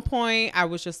at one point I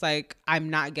was just like,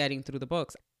 I'm not getting through the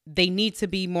books. They need to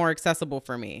be more accessible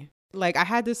for me. Like, I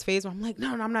had this phase where I'm like,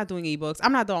 no, I'm not doing ebooks.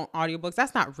 I'm not doing audiobooks.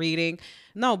 That's not reading.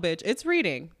 No, bitch, it's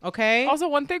reading. Okay. Also,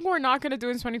 one thing we're not going to do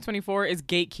in 2024 is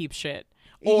gatekeep shit.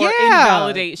 Or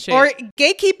invalidate shit. Or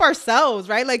gatekeep ourselves,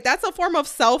 right? Like, that's a form of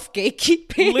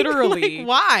self-gatekeeping. Literally. Like,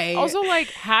 why? Also, like,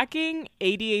 hacking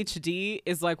ADHD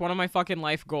is, like, one of my fucking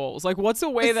life goals. Like, what's a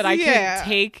way that I can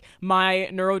take my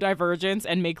neurodivergence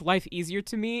and make life easier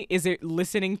to me? Is it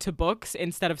listening to books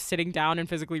instead of sitting down and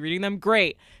physically reading them?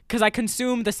 Great. Because I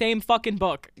consume the same fucking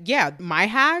book. Yeah. My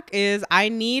hack is I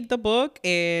need the book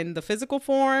in the physical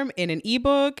form, in an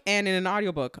ebook, and in an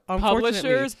audiobook.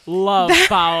 Publishers love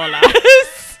Paola.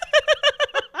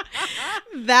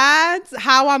 That's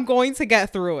how I'm going to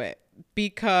get through it,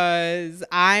 because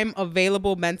I'm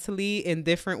available mentally in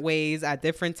different ways at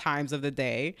different times of the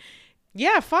day.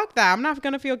 Yeah, fuck that. I'm not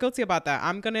going to feel guilty about that.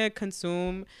 I'm going to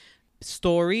consume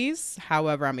stories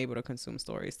however I'm able to consume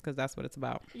stories, because that's what it's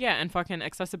about. Yeah, and fucking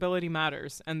accessibility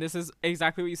matters, and this is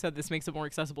exactly what you said. This makes it more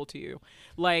accessible to you.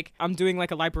 Like, I'm doing like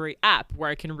a library app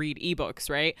where I can read ebooks,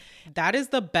 right? That is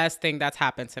the best thing that's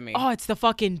happened to me. Oh, it's the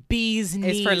fucking bee's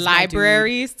knees. It's for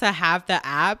libraries to have the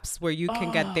apps where you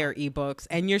can get their ebooks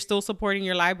and you're still supporting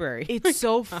your library. It's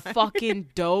so fucking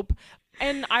dope.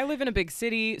 And I live in a big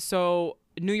city, so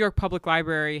New York Public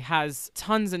Library has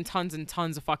tons and tons and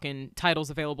tons of fucking titles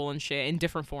available and shit in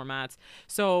different formats.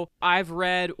 So I've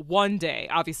read one day,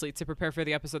 obviously, to prepare for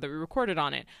the episode that we recorded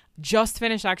on it. Just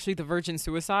finished actually The Virgin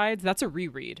Suicides. That's a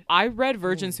reread. I read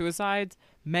Virgin Suicides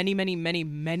many, many, many,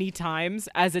 many times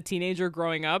as a teenager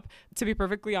growing up. To be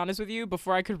perfectly honest with you,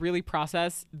 before I could really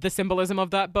process the symbolism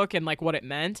of that book and like what it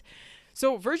meant.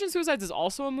 So Virgin Suicides is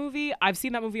also a movie. I've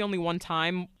seen that movie only one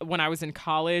time when I was in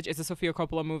college. It's a Sofia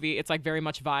Coppola movie. It's like very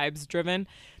much vibes driven.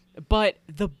 But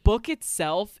the book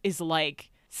itself is like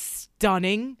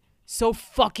stunning. So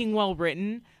fucking well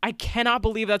written. I cannot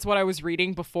believe that's what I was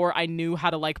reading before I knew how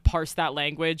to like parse that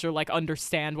language or like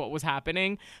understand what was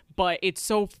happening. But it's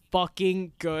so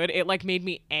fucking good. It like made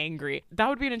me angry. That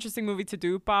would be an interesting movie to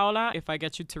do, Paola, if I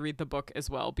get you to read the book as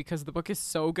well, because the book is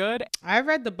so good. I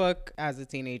read the book as a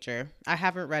teenager. I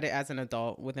haven't read it as an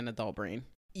adult with an adult brain.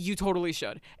 You totally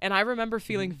should. And I remember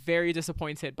feeling very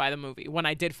disappointed by the movie when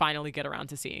I did finally get around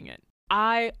to seeing it.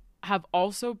 I have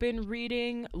also been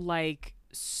reading like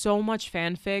so much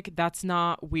fanfic. That's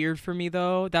not weird for me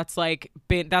though. That's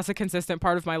a consistent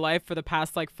part of my life for the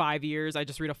past like 5 years. I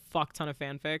just read a fuck ton of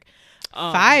fanfic.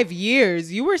 5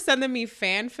 years? You were sending me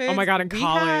fanfic? Oh my god, in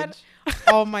college.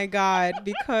 Oh my god,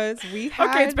 because we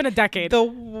had okay, it's been a decade. The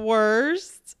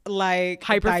worst like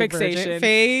hyperfixation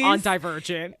phase on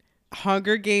Divergent.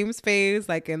 Hunger Games phase,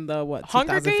 like in the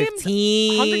Hunger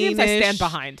 2015. Hunger Games I stand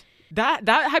behind. That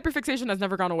hyperfixation has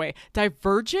never gone away.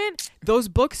 Divergent, those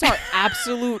books are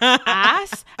absolute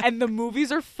ass, and the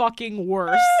movies are fucking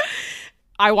worse.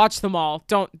 I watched them all.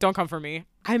 Don't come for me.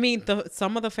 I mean,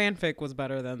 some of the fanfic was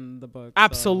better than the book.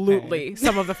 Absolutely, so, okay.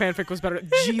 Some of the fanfic was better.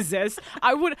 Jesus,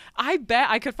 I bet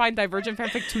I could find Divergent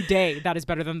fanfic today that is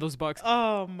better than those books.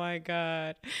 Oh my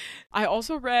god! I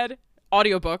also read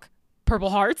audiobook Purple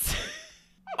Hearts.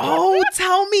 Oh,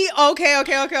 tell me.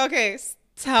 Okay.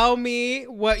 Tell me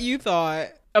what you thought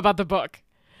about the book.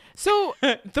 So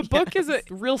the book is a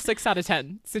real 6 out of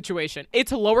 10 situation.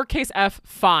 It's a lowercase f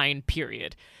fine,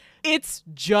 period. It's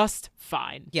just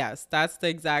fine. Yes, that's the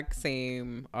exact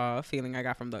same feeling I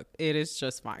got from the. It is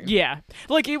just fine. Yeah.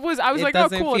 Like I was like, oh,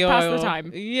 cool, it passed the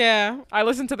time. Yeah. I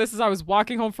listened to this as I was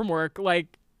walking home from work.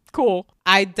 Like, cool.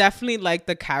 I definitely like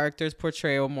the characters'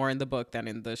 portrayal more in the book than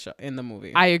in the show, in the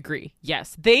movie. I agree.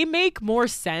 Yes. They make more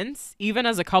sense, even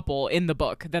as a couple, in the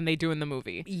book than they do in the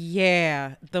movie.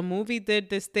 Yeah. The movie did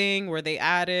this thing where they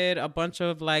added a bunch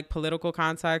of like political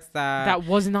context that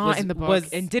was not in the book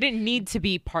and didn't need to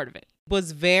be part of it.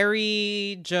 Was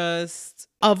very just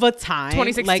of a time.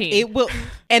 2016. Like it will,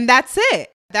 and that's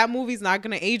it. That movie's not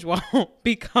gonna age well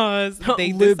because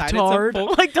they decided to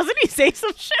like, doesn't he say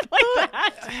some shit like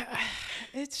that?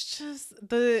 It's just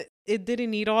it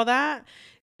didn't need all that.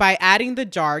 By adding the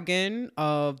jargon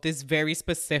of this very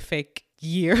specific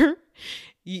year,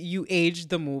 you aged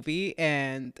the movie,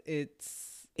 and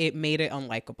it made it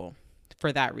unlikable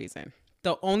for that reason.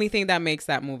 The only thing that makes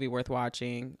that movie worth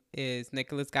watching is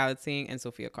Nicholas Galitzine and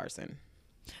Sofia Carson.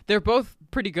 They're both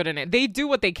pretty good in it. They do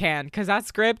what they can because that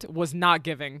script was not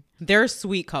giving. They're a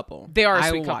sweet couple. They are a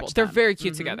sweet couple. They're very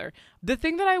cute together. The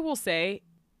thing that I will say,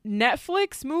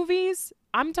 Netflix movies,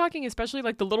 I'm talking especially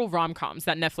like the little rom-coms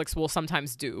that Netflix will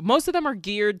sometimes do. Most of them are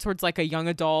geared towards like a young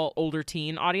adult, older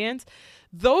teen audience.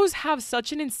 Those have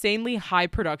such an insanely high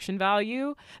production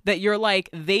value that you're like,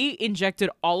 they injected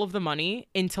all of the money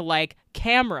into like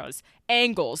cameras,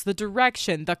 angles, the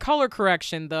direction, the color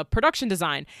correction, the production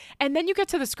design. And then you get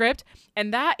to the script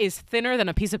and that is thinner than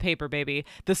a piece of paper, baby.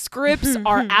 The scripts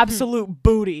are absolute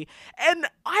booty. And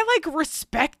I like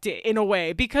respect it in a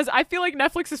way because I feel like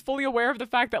Netflix is fully aware of the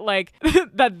fact that like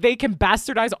that they can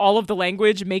bastardize all of the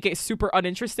language, make it super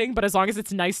uninteresting. But as long as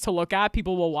it's nice to look at,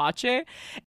 people will watch it.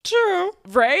 True.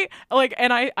 Right? Like,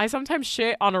 and I sometimes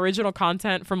shit on original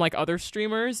content from like other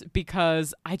streamers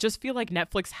because I just feel like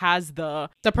Netflix has the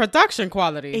production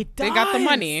quality. It does. They got the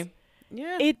money.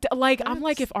 Yeah. It like I'm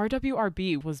like, if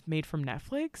RWRB was made from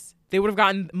Netflix, they would have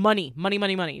gotten money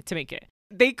to make it.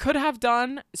 They could have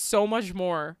done so much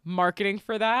more marketing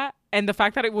for that. And the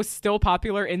fact that it was still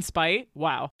popular in spite,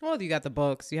 wow. Well, you got the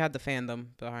books. You had the fandom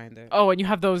behind it. Oh, and you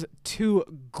have those two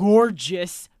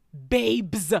gorgeous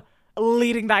babes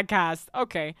leading that cast.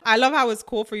 Okay. I love how it's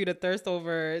cool for you to thirst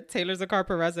over Taylor Zakhar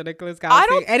Perez and Nicholas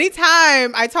Galitzine.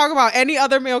 Anytime I talk about any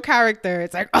other male character,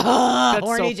 it's like, oh,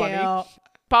 that's so funny.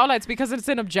 Paula, it's because it's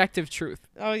an objective truth.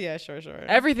 Oh yeah, sure.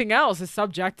 Everything else is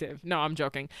subjective. No, I'm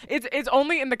joking. It's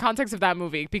only in the context of that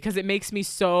movie because it makes me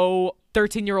so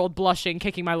 13-year-old blushing,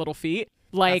 kicking my little feet.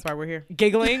 like That's why we're here.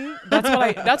 giggling. That's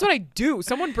what I do.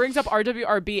 Someone brings up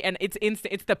RWRB and it's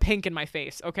instant. It's the pink in my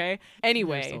face. Okay.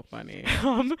 Anyway, You're so funny.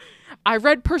 I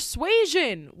read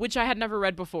Persuasion, which I had never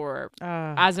read before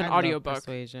as an I love audiobook.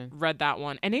 Persuasion. Read that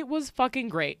one and it was fucking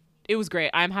great. It was great.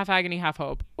 I'm half agony, half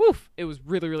hope. Oof. It was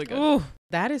really, really good. Ooh,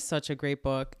 that is such a great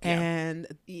book. Yeah. And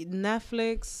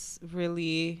Netflix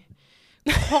really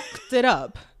cooked it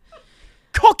up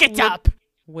Cook it up.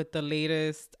 with the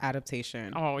latest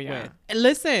adaptation. Oh, yeah.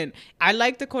 Listen, I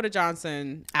like Dakota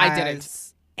Johnson I didn't.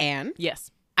 as Anne.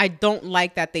 Yes. I don't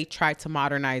like that they tried to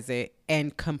modernize it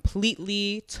and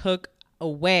completely took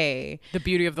away The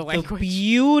beauty of the the language.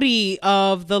 beauty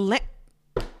of the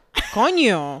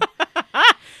Coño.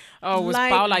 Oh, it was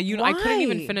Like, Paula. I couldn't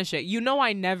even why? finish it. You know,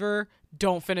 I never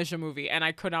don't finish a movie, and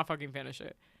I could not fucking finish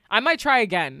it. I might try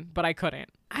again, but I couldn't.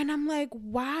 And I'm like,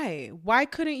 why? Why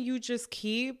couldn't you just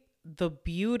keep the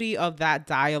beauty of that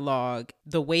dialogue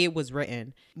the way it was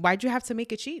written? Why'd you have to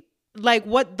make it cheap? Like,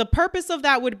 what the purpose of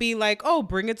that would be, like, oh,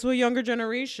 bring it to a younger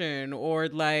generation, or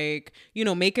like, you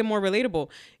know, make it more relatable.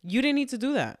 You didn't need to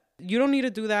do that. You don't need to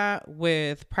do that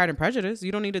with Pride and Prejudice.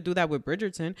 You don't need to do that with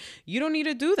Bridgerton. You don't need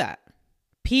to do that.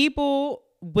 People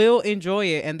will enjoy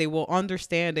it and they will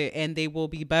understand it and they will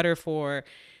be better for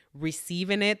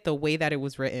receiving it the way that it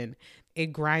was written.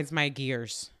 It grinds my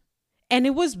gears. And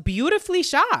it was beautifully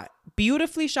shot.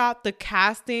 Beautifully shot. The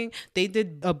casting, they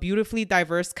did a beautifully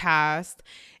diverse cast.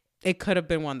 It could have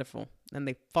been wonderful. And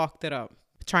they fucked it up.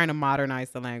 Trying to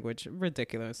modernize the language.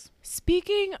 Ridiculous.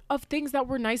 Speaking of things that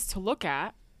were nice to look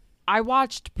at, I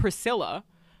watched Priscilla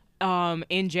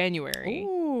in January.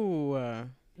 Ooh.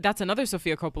 That's another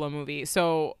Sofia Coppola movie.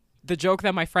 So the joke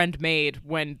that my friend made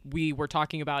when we were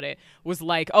talking about it was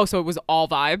like, oh, so it was all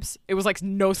vibes. It was like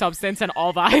no substance and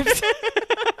all vibes.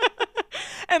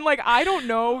 And like, I don't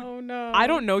know. Oh, no. I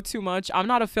don't know too much. I'm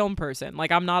not a film person.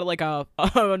 Like, I'm not like a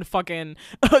fucking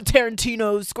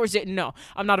Tarantino, Scorsese. No,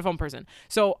 I'm not a film person.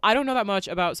 So I don't know that much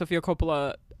about Sofia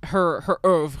Coppola, her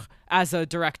oeuvre as a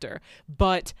director.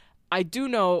 But I do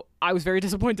know I was very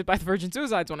disappointed by The Virgin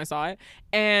Suicides when I saw it.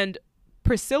 And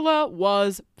Priscilla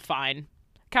was fine.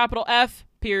 Capital F,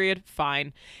 period,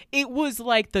 fine. It was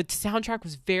like the soundtrack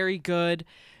was very good.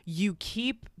 You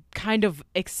keep kind of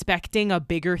expecting a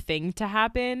bigger thing to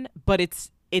happen, but it's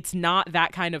not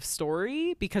that kind of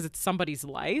story because it's somebody's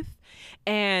life.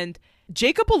 And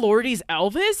Jacob Elordi's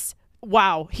Elvis,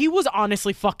 wow, he was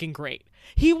honestly fucking great.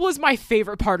 He was my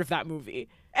favorite part of that movie.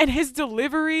 And his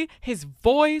delivery, his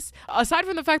voice, aside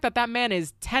from the fact that that man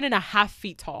is 10.5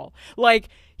 feet tall, like,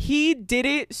 he did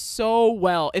it so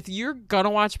well. If you're gonna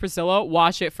watch Priscilla,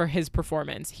 watch it for his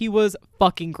performance. He was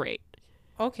fucking great.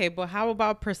 Okay, but how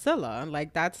about Priscilla?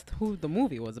 Like, that's who the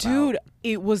movie was about. Dude,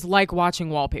 it was like watching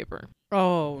wallpaper.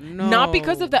 Oh, no. Not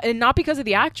because of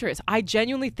the actress. I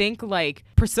genuinely think like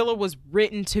Priscilla was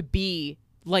written to be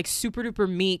like super duper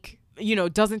meek, you know,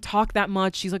 doesn't talk that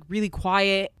much. She's like really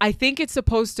quiet. I think it's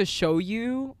supposed to show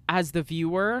you as the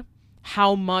viewer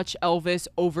how much Elvis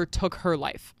overtook her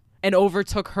life and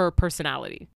overtook her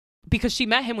personality, because she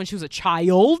met him when she was a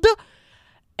child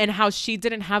and how she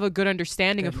didn't have a good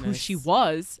understanding of who she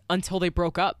was until they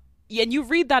broke up. And you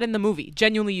read that in the movie.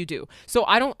 Genuinely, you do. So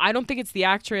I don't think it's the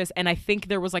actress, and I think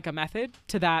there was like a method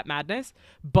to that madness,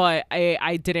 but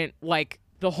I didn't like,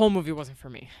 the whole movie wasn't for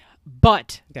me.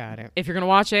 But Got it. if you're gonna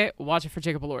watch it for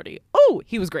Jacob Elordi. Oh,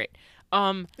 he was great.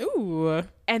 Ooh.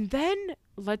 And then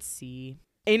let's see.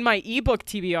 In my ebook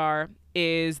TBR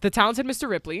is The Talented Mr.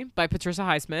 Ripley by Patricia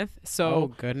Highsmith. So Oh,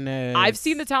 goodness. I've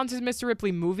seen the Talented Mr.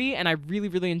 Ripley movie and I really,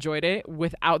 really enjoyed it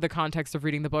without the context of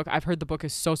reading the book. I've heard the book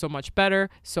is so much better,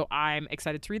 so I'm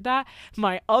excited to read that.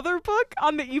 My other book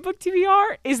on the ebook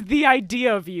TBR is The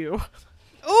Idea of You.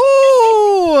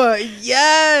 Ooh,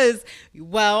 yes.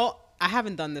 Well, I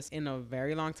haven't done this in a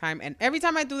very long time, and every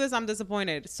time I do this, I'm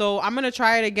disappointed. So I'm going to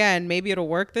try it again. Maybe it'll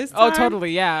work this time. Oh,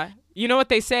 totally, yeah. You know what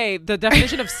they say, the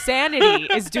definition of sanity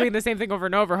is doing the same thing over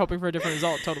and over, hoping for a different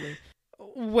result. Totally.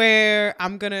 Where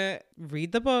I'm going to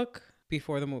read the book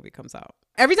before the movie comes out.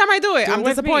 Every time I do it, I'm with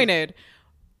me. disappointed.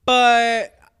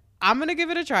 But I'm going to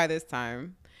give it a try this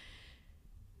time.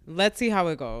 Let's see how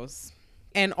it goes.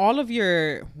 And all of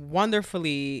your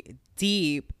wonderfully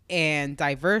deep and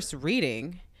diverse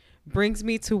reading brings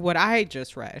me to what I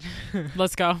just read.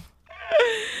 Let's go.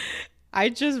 I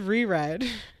just reread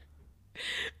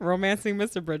Romancing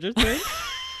Mr. Bridgerton.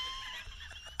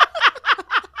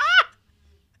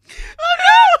 Oh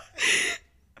no.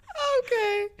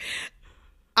 Okay.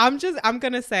 I'm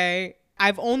going to say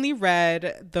I've only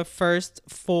read the first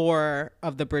 4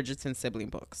 of the Bridgerton sibling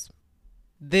books.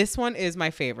 This one is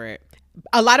my favorite.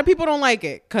 A lot of people don't like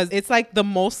it because it's like the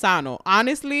most sano.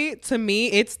 Honestly, to me,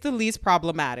 it's the least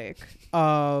problematic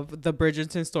of the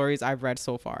Bridgerton stories I've read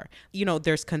so far. You know,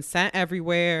 there's consent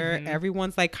everywhere. Mm-hmm.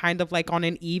 Everyone's like kind of like on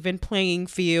an even playing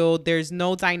field. There's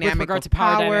no dynamic with regard to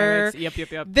power.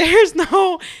 Yep.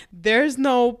 There's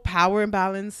no power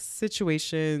imbalance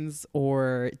situations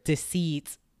or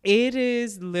deceit. It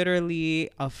is literally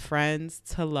a friends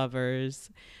to lovers,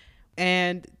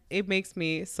 and it makes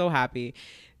me so happy.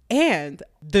 And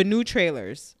the new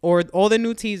trailers or all the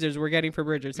new teasers we're getting for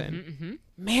Bridgerton.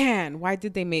 Man, why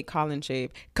did they make Colin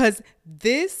shave? Because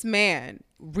this man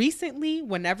recently,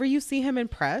 whenever you see him in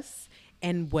press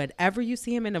and whenever you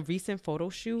see him in a recent photo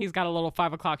shoot, he's got a little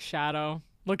 5 o'clock shadow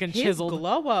looking his chiseled.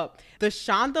 Glow up. The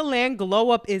Shondaland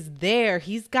glow up is there.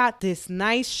 He's got this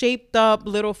nice shaped up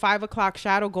little 5 o'clock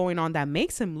shadow going on that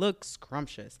makes him look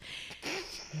scrumptious.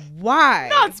 Why?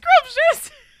 Not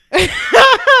scrumptious.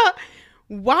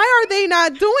 Why are they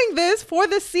not doing this for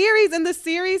the series? In the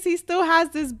series, he still has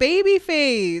this baby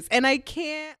face. And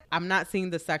I'm not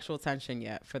seeing the sexual tension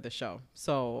yet for the show.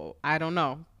 So I don't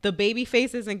know. The baby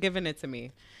face isn't giving it to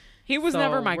me. He was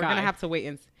never my guy. We're going to have to wait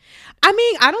and see. I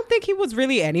mean, I don't think he was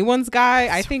really anyone's guy.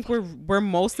 I think we're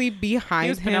mostly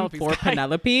behind him for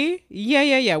Penelope.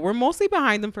 Yeah. We're mostly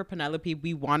behind him for Penelope.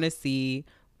 We want to see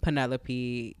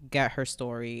Penelope get her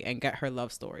story and get her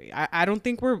love story. I don't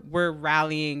think we're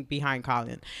rallying behind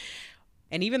Colin.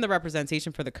 And even the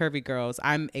representation for the curvy girls,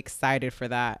 I'm excited for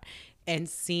that. And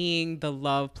seeing the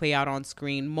love play out on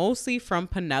screen, mostly from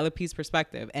Penelope's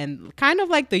perspective and kind of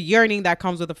like the yearning that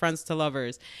comes with the friends to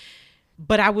lovers.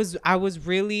 But I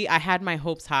had my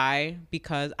hopes high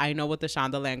because I know what the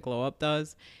Shondaland glow up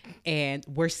does. And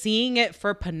we're seeing it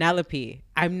for Penelope.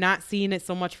 I'm not seeing it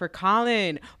so much for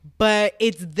Colin, but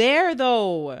it's there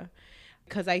though.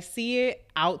 Because I see it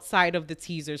outside of the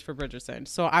teasers for Bridgerton.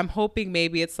 So I'm hoping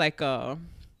maybe it's like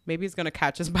maybe it's going to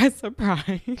catch us by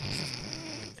surprise.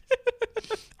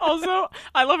 Also,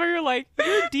 I love how you're like,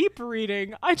 you're deep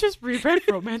reading. I just reread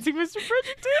Romancing Mr.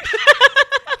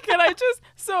 Bridgerton. Can I just...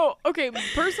 So, okay,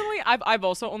 personally, I've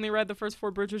also only read the first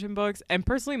 4 Bridgerton books. And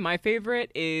personally, my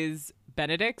favorite is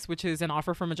Benedict's, which is An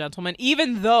Offer from a Gentleman.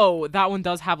 Even though that one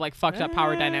does have like fucked up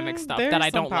power dynamic stuff that I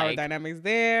don't like. There's power dynamics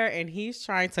there. And he's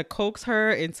trying to coax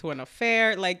her into an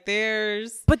affair. Like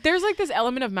But there's like this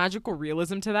element of magical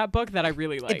realism to that book that I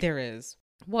really like. There is.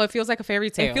 Well, it feels like a fairy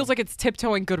tale. It feels like it's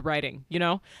tiptoeing good writing, you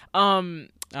know?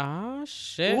 Oh,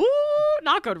 shit. Ooh,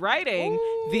 not good writing.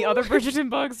 Ooh. The other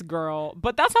Bridgerton books, girl.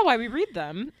 But that's not why we read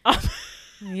them.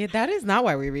 Yeah, that is not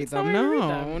why we read them.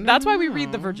 No. That's why we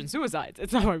read the Virgin Suicides.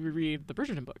 It's not why we read the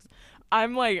Bridgerton books.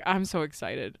 I'm so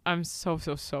excited. I'm so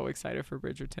excited for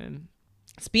Bridgerton.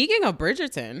 Speaking of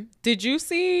Bridgerton, did you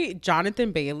see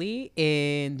Jonathan Bailey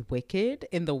in the Wicked?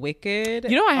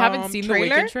 You know, I haven't seen the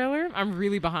Wicked trailer. I'm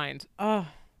really behind. Oh,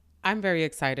 I'm very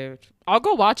excited. I'll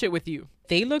go watch it with you.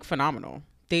 They look phenomenal.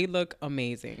 They look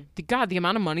amazing. God, the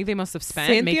amount of money they must have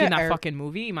spent making that fucking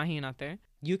movie. Imagínate.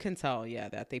 You can tell, yeah,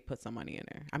 that they put some money in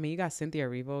there. I mean, you got Cynthia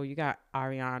Erivo, you got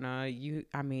Ariana,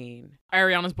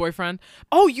 Ariana's boyfriend.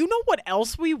 Oh, you know what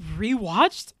else we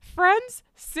rewatched, friends?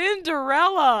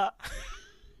 Cinderella.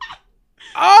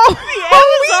 Oh, the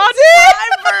Amazon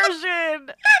Prime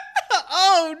version.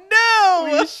 Oh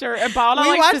no. We sure. And Paola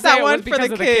we watched that one for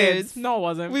the kids. No, it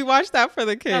wasn't. We watched that for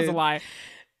the kids. That's a lie.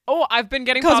 Oh, I've been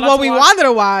getting because what we wanted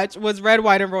to watch was Red,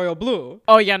 White, and Royal Blue.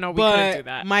 Oh yeah, no, we couldn't do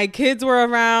that. My kids were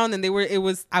around, and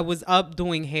I was up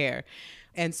doing hair,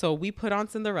 and so we put on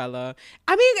Cinderella.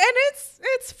 I mean, and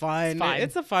it's fun.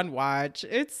 It's a fun watch.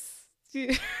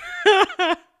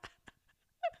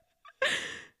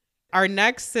 Our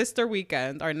next sister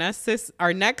weekend, our next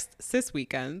sis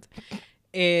weekend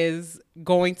is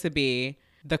going to be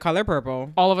The Color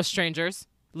Purple. All of Us Strangers.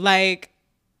 Like,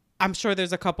 I'm sure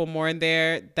there's a couple more in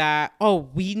there that,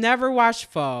 we never watched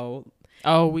Pho.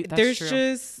 That's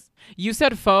true. You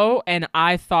said pho and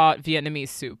I thought Vietnamese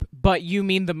soup, but you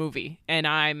mean the movie and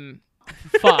I'm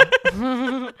pho.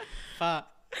 Pho.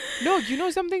 No, you know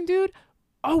something, dude?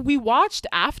 Oh, we watched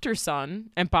After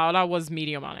Sun and Paola was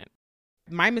medium on it.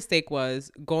 My mistake was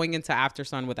going into After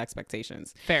Sun with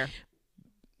expectations. Fair.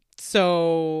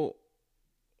 So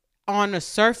on a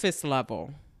surface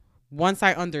level, once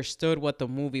I understood what the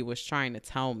movie was trying to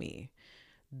tell me,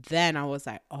 then I was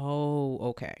like, oh,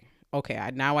 okay.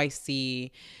 Now I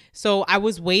see. So I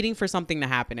was waiting for something to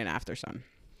happen in After Sun.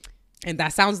 And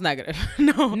that sounds negative.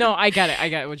 No, I get it. I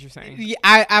get what you're saying. Yeah,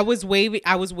 I was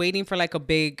waiting for like a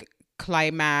big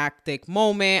climactic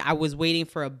moment. I was waiting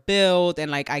for a build, and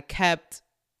like I kept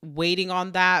waiting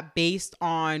on that based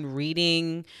on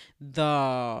reading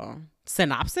the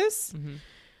synopsis.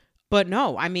 But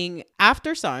no, I mean,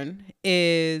 After Sun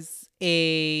is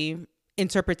a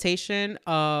interpretation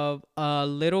of a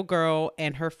little girl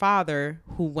and her father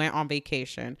who went on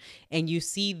vacation. And you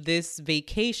see this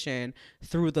vacation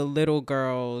through the little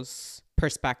girl's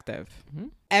perspective. Mm-hmm.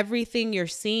 Everything you're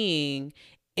seeing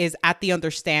is at the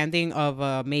understanding of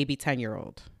a maybe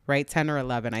 10-year-old, right? 10 or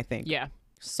 11, I think. Yeah.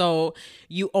 So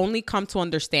you only come to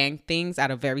understand things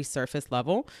at a very surface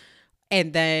level.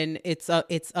 And then it's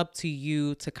up to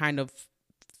you to kind of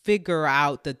figure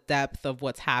out the depth of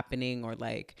what's happening, or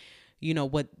like, you know,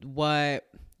 what,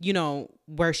 you know,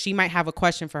 where she might have a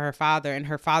question for her father and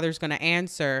her father's going to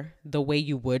answer the way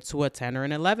you would to a 10 or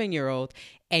an 11-year-old.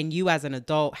 And you as an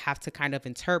adult have to kind of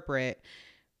interpret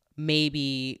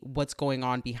maybe what's going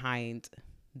on behind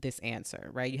this answer,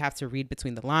 right? You have to read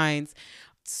between the lines.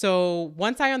 So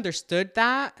once I understood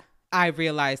that, I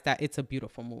realized that it's a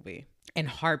beautiful movie and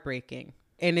heartbreaking.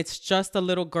 And it's just a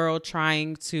little girl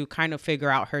trying to kind of figure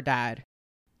out her dad.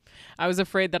 I was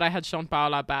afraid that I had shown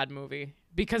Paola a bad movie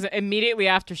because immediately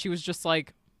after she was just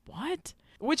like, what?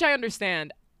 Which I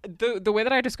understand. The way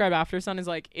that I describe After Sun is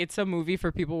like, it's a movie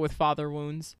for people with father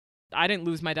wounds. I didn't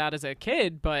lose my dad as a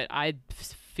kid, but I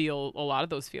feel a lot of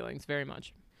those feelings very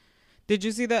much. Did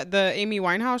you see the Amy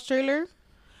Winehouse trailer?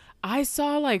 I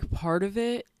saw like part of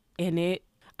it, and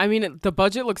I mean, the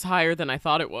budget looks higher than I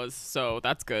thought it was, so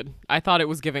that's good. I thought it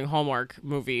was giving Hallmark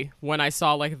movie when I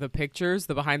saw like the pictures,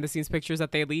 the behind the scenes pictures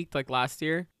that they leaked like last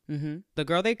year. Mm-hmm. The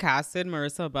girl they casted,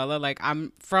 Marissa Bella, like,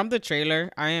 I'm from the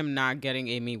trailer, I am not getting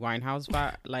Amy Winehouse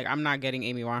like, I'm not getting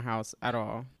Amy Winehouse at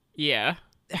all. Yeah.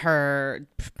 Her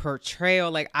portrayal,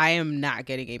 like, I am not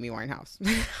getting Amy Winehouse.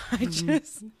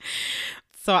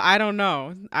 So I don't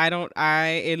know.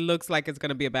 It looks like it's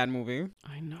gonna be a bad movie.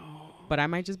 I know. But I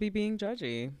might just be being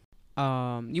judgy.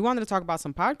 You wanted to talk about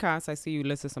some podcasts. I see you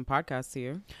listed some podcasts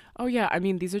here. Oh yeah, I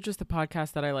mean, these are just the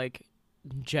podcasts that I like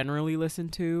generally listen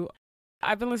to.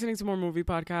 I've been listening to more movie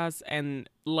podcasts and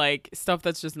like stuff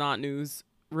that's just not news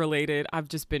related. I've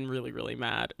just been really, really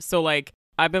mad. So like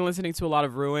I've been listening to a lot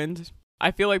of Ruined.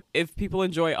 I feel like if people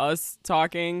enjoy us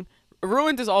talking,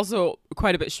 Ruined is also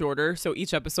quite a bit shorter. So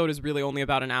each episode is really only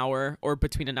about an hour, or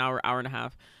between an hour and a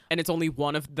half. And it's only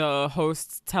one of the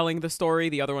hosts telling the story.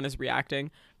 The other one is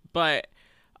reacting. But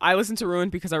I listen to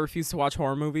Ruined because I refuse to watch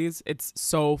horror movies. It's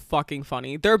so fucking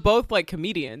funny. They're both like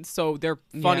comedians, so they're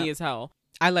funny as hell.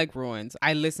 I like Ruins.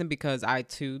 I listen because I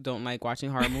too don't like watching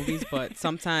horror movies, but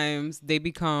sometimes they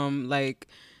become like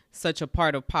such a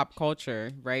part of pop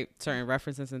culture, right? Certain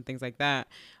references and things like that.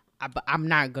 But I'm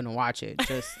not gonna watch it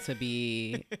just to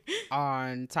be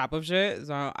on top of shit.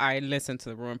 So I listen to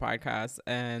the Ruin podcast,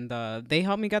 and they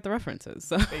help me get the references.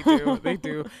 So. They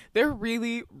do. They're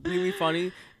really, really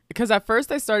funny. Because at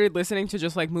first I started listening to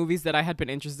just like movies that I had been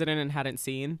interested in and hadn't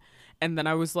seen, and then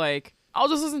I was like, I'll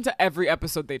just listen to every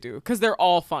episode they do because they're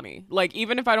all funny. Like,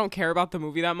 even if I don't care about the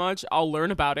movie that much, I'll learn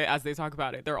about it as they talk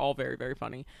about it. They're all very, very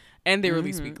funny. And they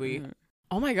release weekly. Mm-hmm.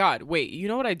 Oh my God. Wait, you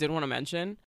know what I did want to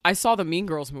mention? I saw the Mean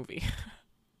Girls movie.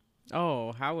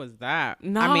 Oh, how was that?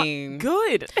 Not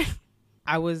good.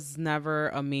 I was never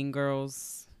a Mean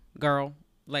Girls girl.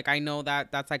 Like, I know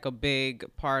that that's like a big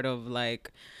part of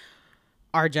like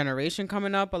our generation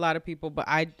coming up. A lot of people, but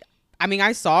I mean,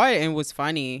 I saw it and it was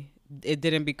funny. It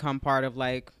didn't become part of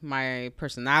like my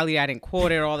personality. I didn't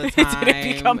quote it all the time. It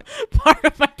didn't become part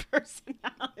of my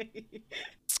personality.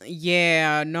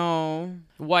 Yeah, no.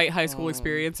 White high school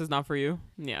experience is not for you.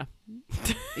 Yeah.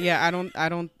 Yeah,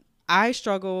 I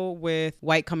struggle with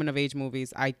white coming of age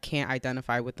movies. I can't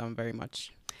identify with them very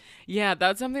much. Yeah,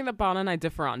 that's something that Bana and I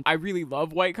differ on. I really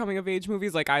love white coming of age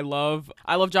movies. Like I love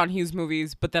John Hughes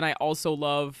movies, but then I also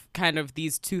love kind of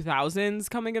these 2000s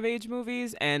coming of age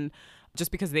movies, and just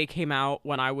because they came out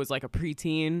when I was like a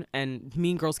preteen, and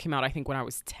Mean Girls came out I think when I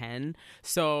was 10.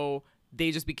 So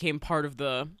they just became part of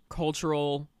the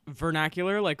cultural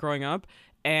vernacular like growing up,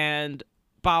 and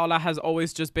Paola has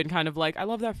always just been kind of like, I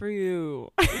love that for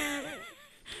you.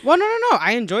 Well, no.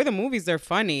 I enjoy the movies. They're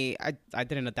funny. I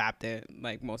didn't adapt it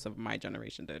like most of my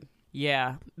generation did.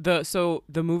 Yeah. So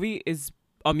the movie is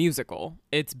a musical.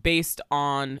 It's based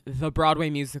on the Broadway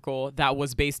musical that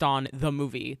was based on the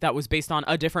movie that was based on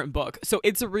a different book. So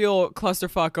it's a real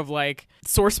clusterfuck of like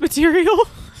source material.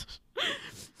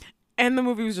 And the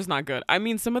movie was just not good. I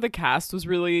mean, some of the cast was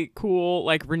really cool.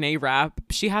 Like Renee Rapp,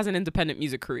 she has an independent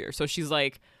music career. So she's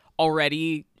like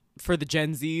already for the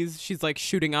Gen Zs, she's like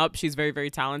shooting up. She's very,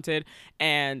 very talented.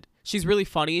 And she's really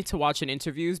funny to watch in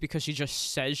interviews because she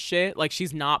just says shit. Like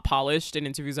she's not polished in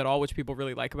interviews at all, which people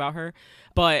really like about her.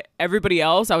 But everybody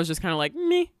else, I was just kind of like,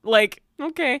 meh. Like,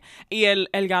 okay. Y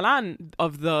el galán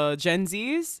of the Gen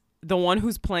Zs, the one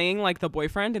who's playing like the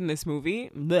boyfriend in this movie.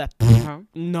 Bleh.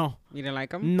 No. You didn't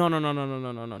like him? No.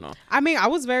 I mean, I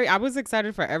was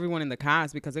excited for everyone in the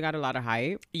cast because they got a lot of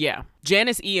hype. Yeah.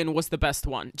 Janice Ian was the best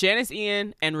one. Janice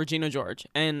Ian and Regina George,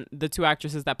 and the two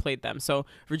actresses that played them. So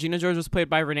Regina George was played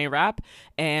by Renee Rapp,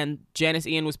 and Janice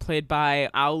Ian was played by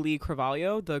Ali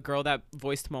Carvalho, the girl that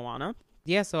voiced Moana.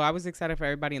 Yeah, so I was excited for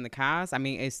everybody in the cast. I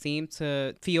mean, it seemed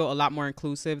to feel a lot more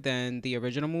inclusive than the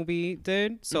original movie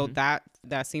did. So that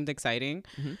seemed exciting.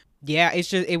 Yeah,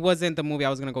 it wasn't the movie I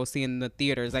was going to go see in the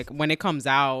theaters. Like when it comes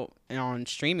out on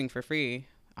streaming for free,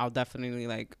 I'll definitely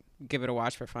like give it a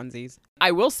watch for funsies.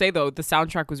 I will say though, the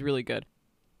soundtrack was really good.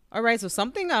 All right, so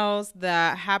something else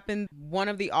that happened, one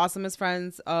of the awesomest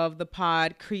friends of the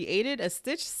pod created a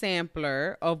Stitch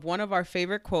sampler of one of our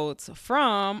favorite quotes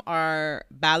from our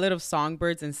Ballad of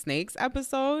Songbirds and Snakes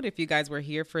episode. If you guys were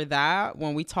here for that,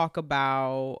 when we talk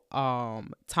about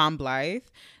Tom Blythe,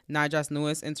 Naja's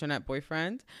newest internet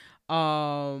boyfriend,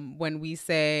 when we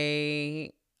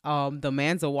say the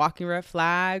man's a walking red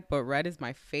flag, but red is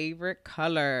my favorite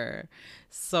color.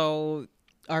 So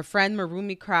our friend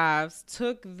Marumi Crafts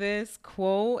took this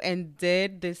quote and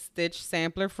did this Stitch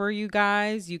sampler for you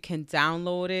guys. You can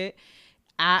download it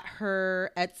at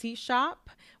her Etsy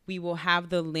shop. We will have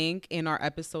the link in our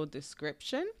episode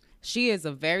description. She is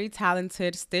a very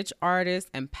talented Stitch artist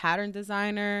and pattern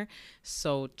designer.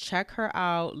 So check her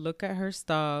out. Look at her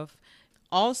stuff.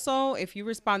 Also, if you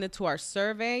responded to our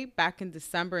survey back in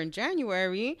December and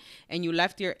January and you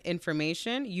left your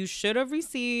information, you should have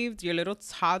received your little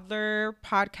toddler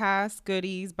podcast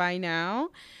goodies by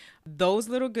now. Those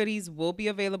little goodies will be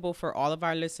available for all of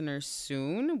our listeners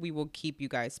soon. We will keep you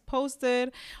guys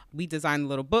posted. We designed a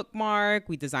little bookmark.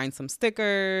 We designed some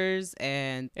stickers.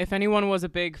 And if anyone was a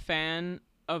big fan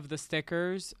of the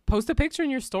stickers, post a picture in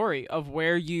your story of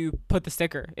where you put the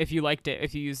sticker, if you liked it,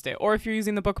 if you used it, or if you're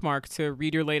using the bookmark to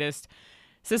read your latest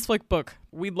Sisflick book.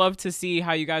 We'd love to see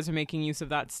how you guys are making use of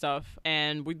that stuff,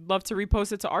 and we'd love to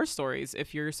repost it to our stories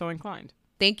if you're so inclined.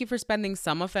 Thank you for spending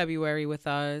some of February with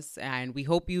us, and we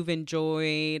hope you've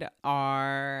enjoyed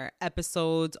our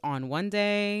episodes on One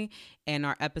Day and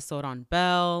our episode on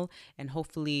Belle, and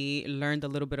hopefully learned a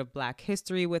little bit of Black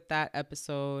history with that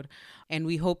episode. And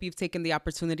we hope you've taken the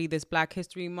opportunity this Black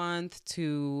History Month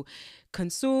to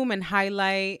consume and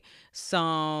highlight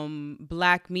some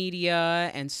Black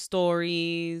media and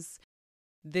stories.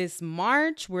 This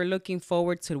March, we're looking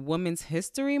forward to Women's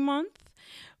History Month.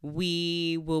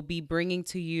 We will be bringing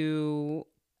to you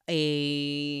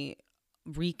a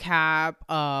recap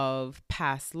of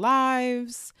past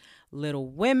lives, Little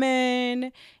Women.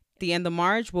 At the end of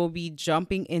March, we'll be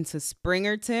jumping into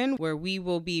Springerton, where we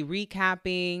will be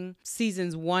recapping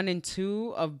seasons 1 and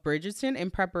 2 of Bridgerton in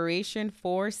preparation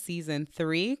for season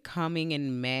 3 coming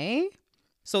in May.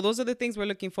 So those are the things we're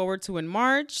looking forward to in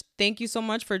March. Thank you so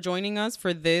much for joining us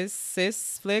for this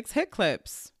Sisflix Hit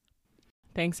Clips.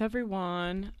 Thanks,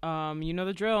 everyone. You know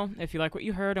the drill. If you like what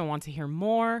you heard and want to hear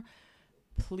more,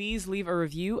 please leave a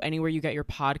review anywhere you get your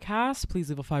podcast. Please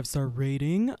leave a 5-star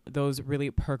rating. Those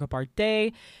really perk up our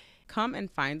day. Come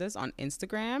and find us on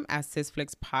Instagram at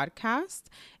Sisflix Podcast.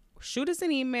 Shoot us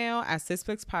an email at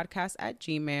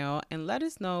sisflixpodcast@gmail.com and let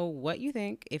us know what you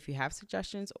think. If you have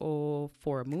suggestions or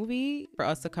for a movie for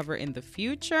us to cover in the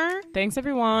future. Thanks,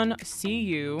 everyone. See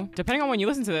you, depending on when you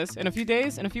listen to this, in a few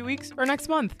days, in a few weeks, or next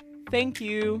month. Thank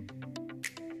you.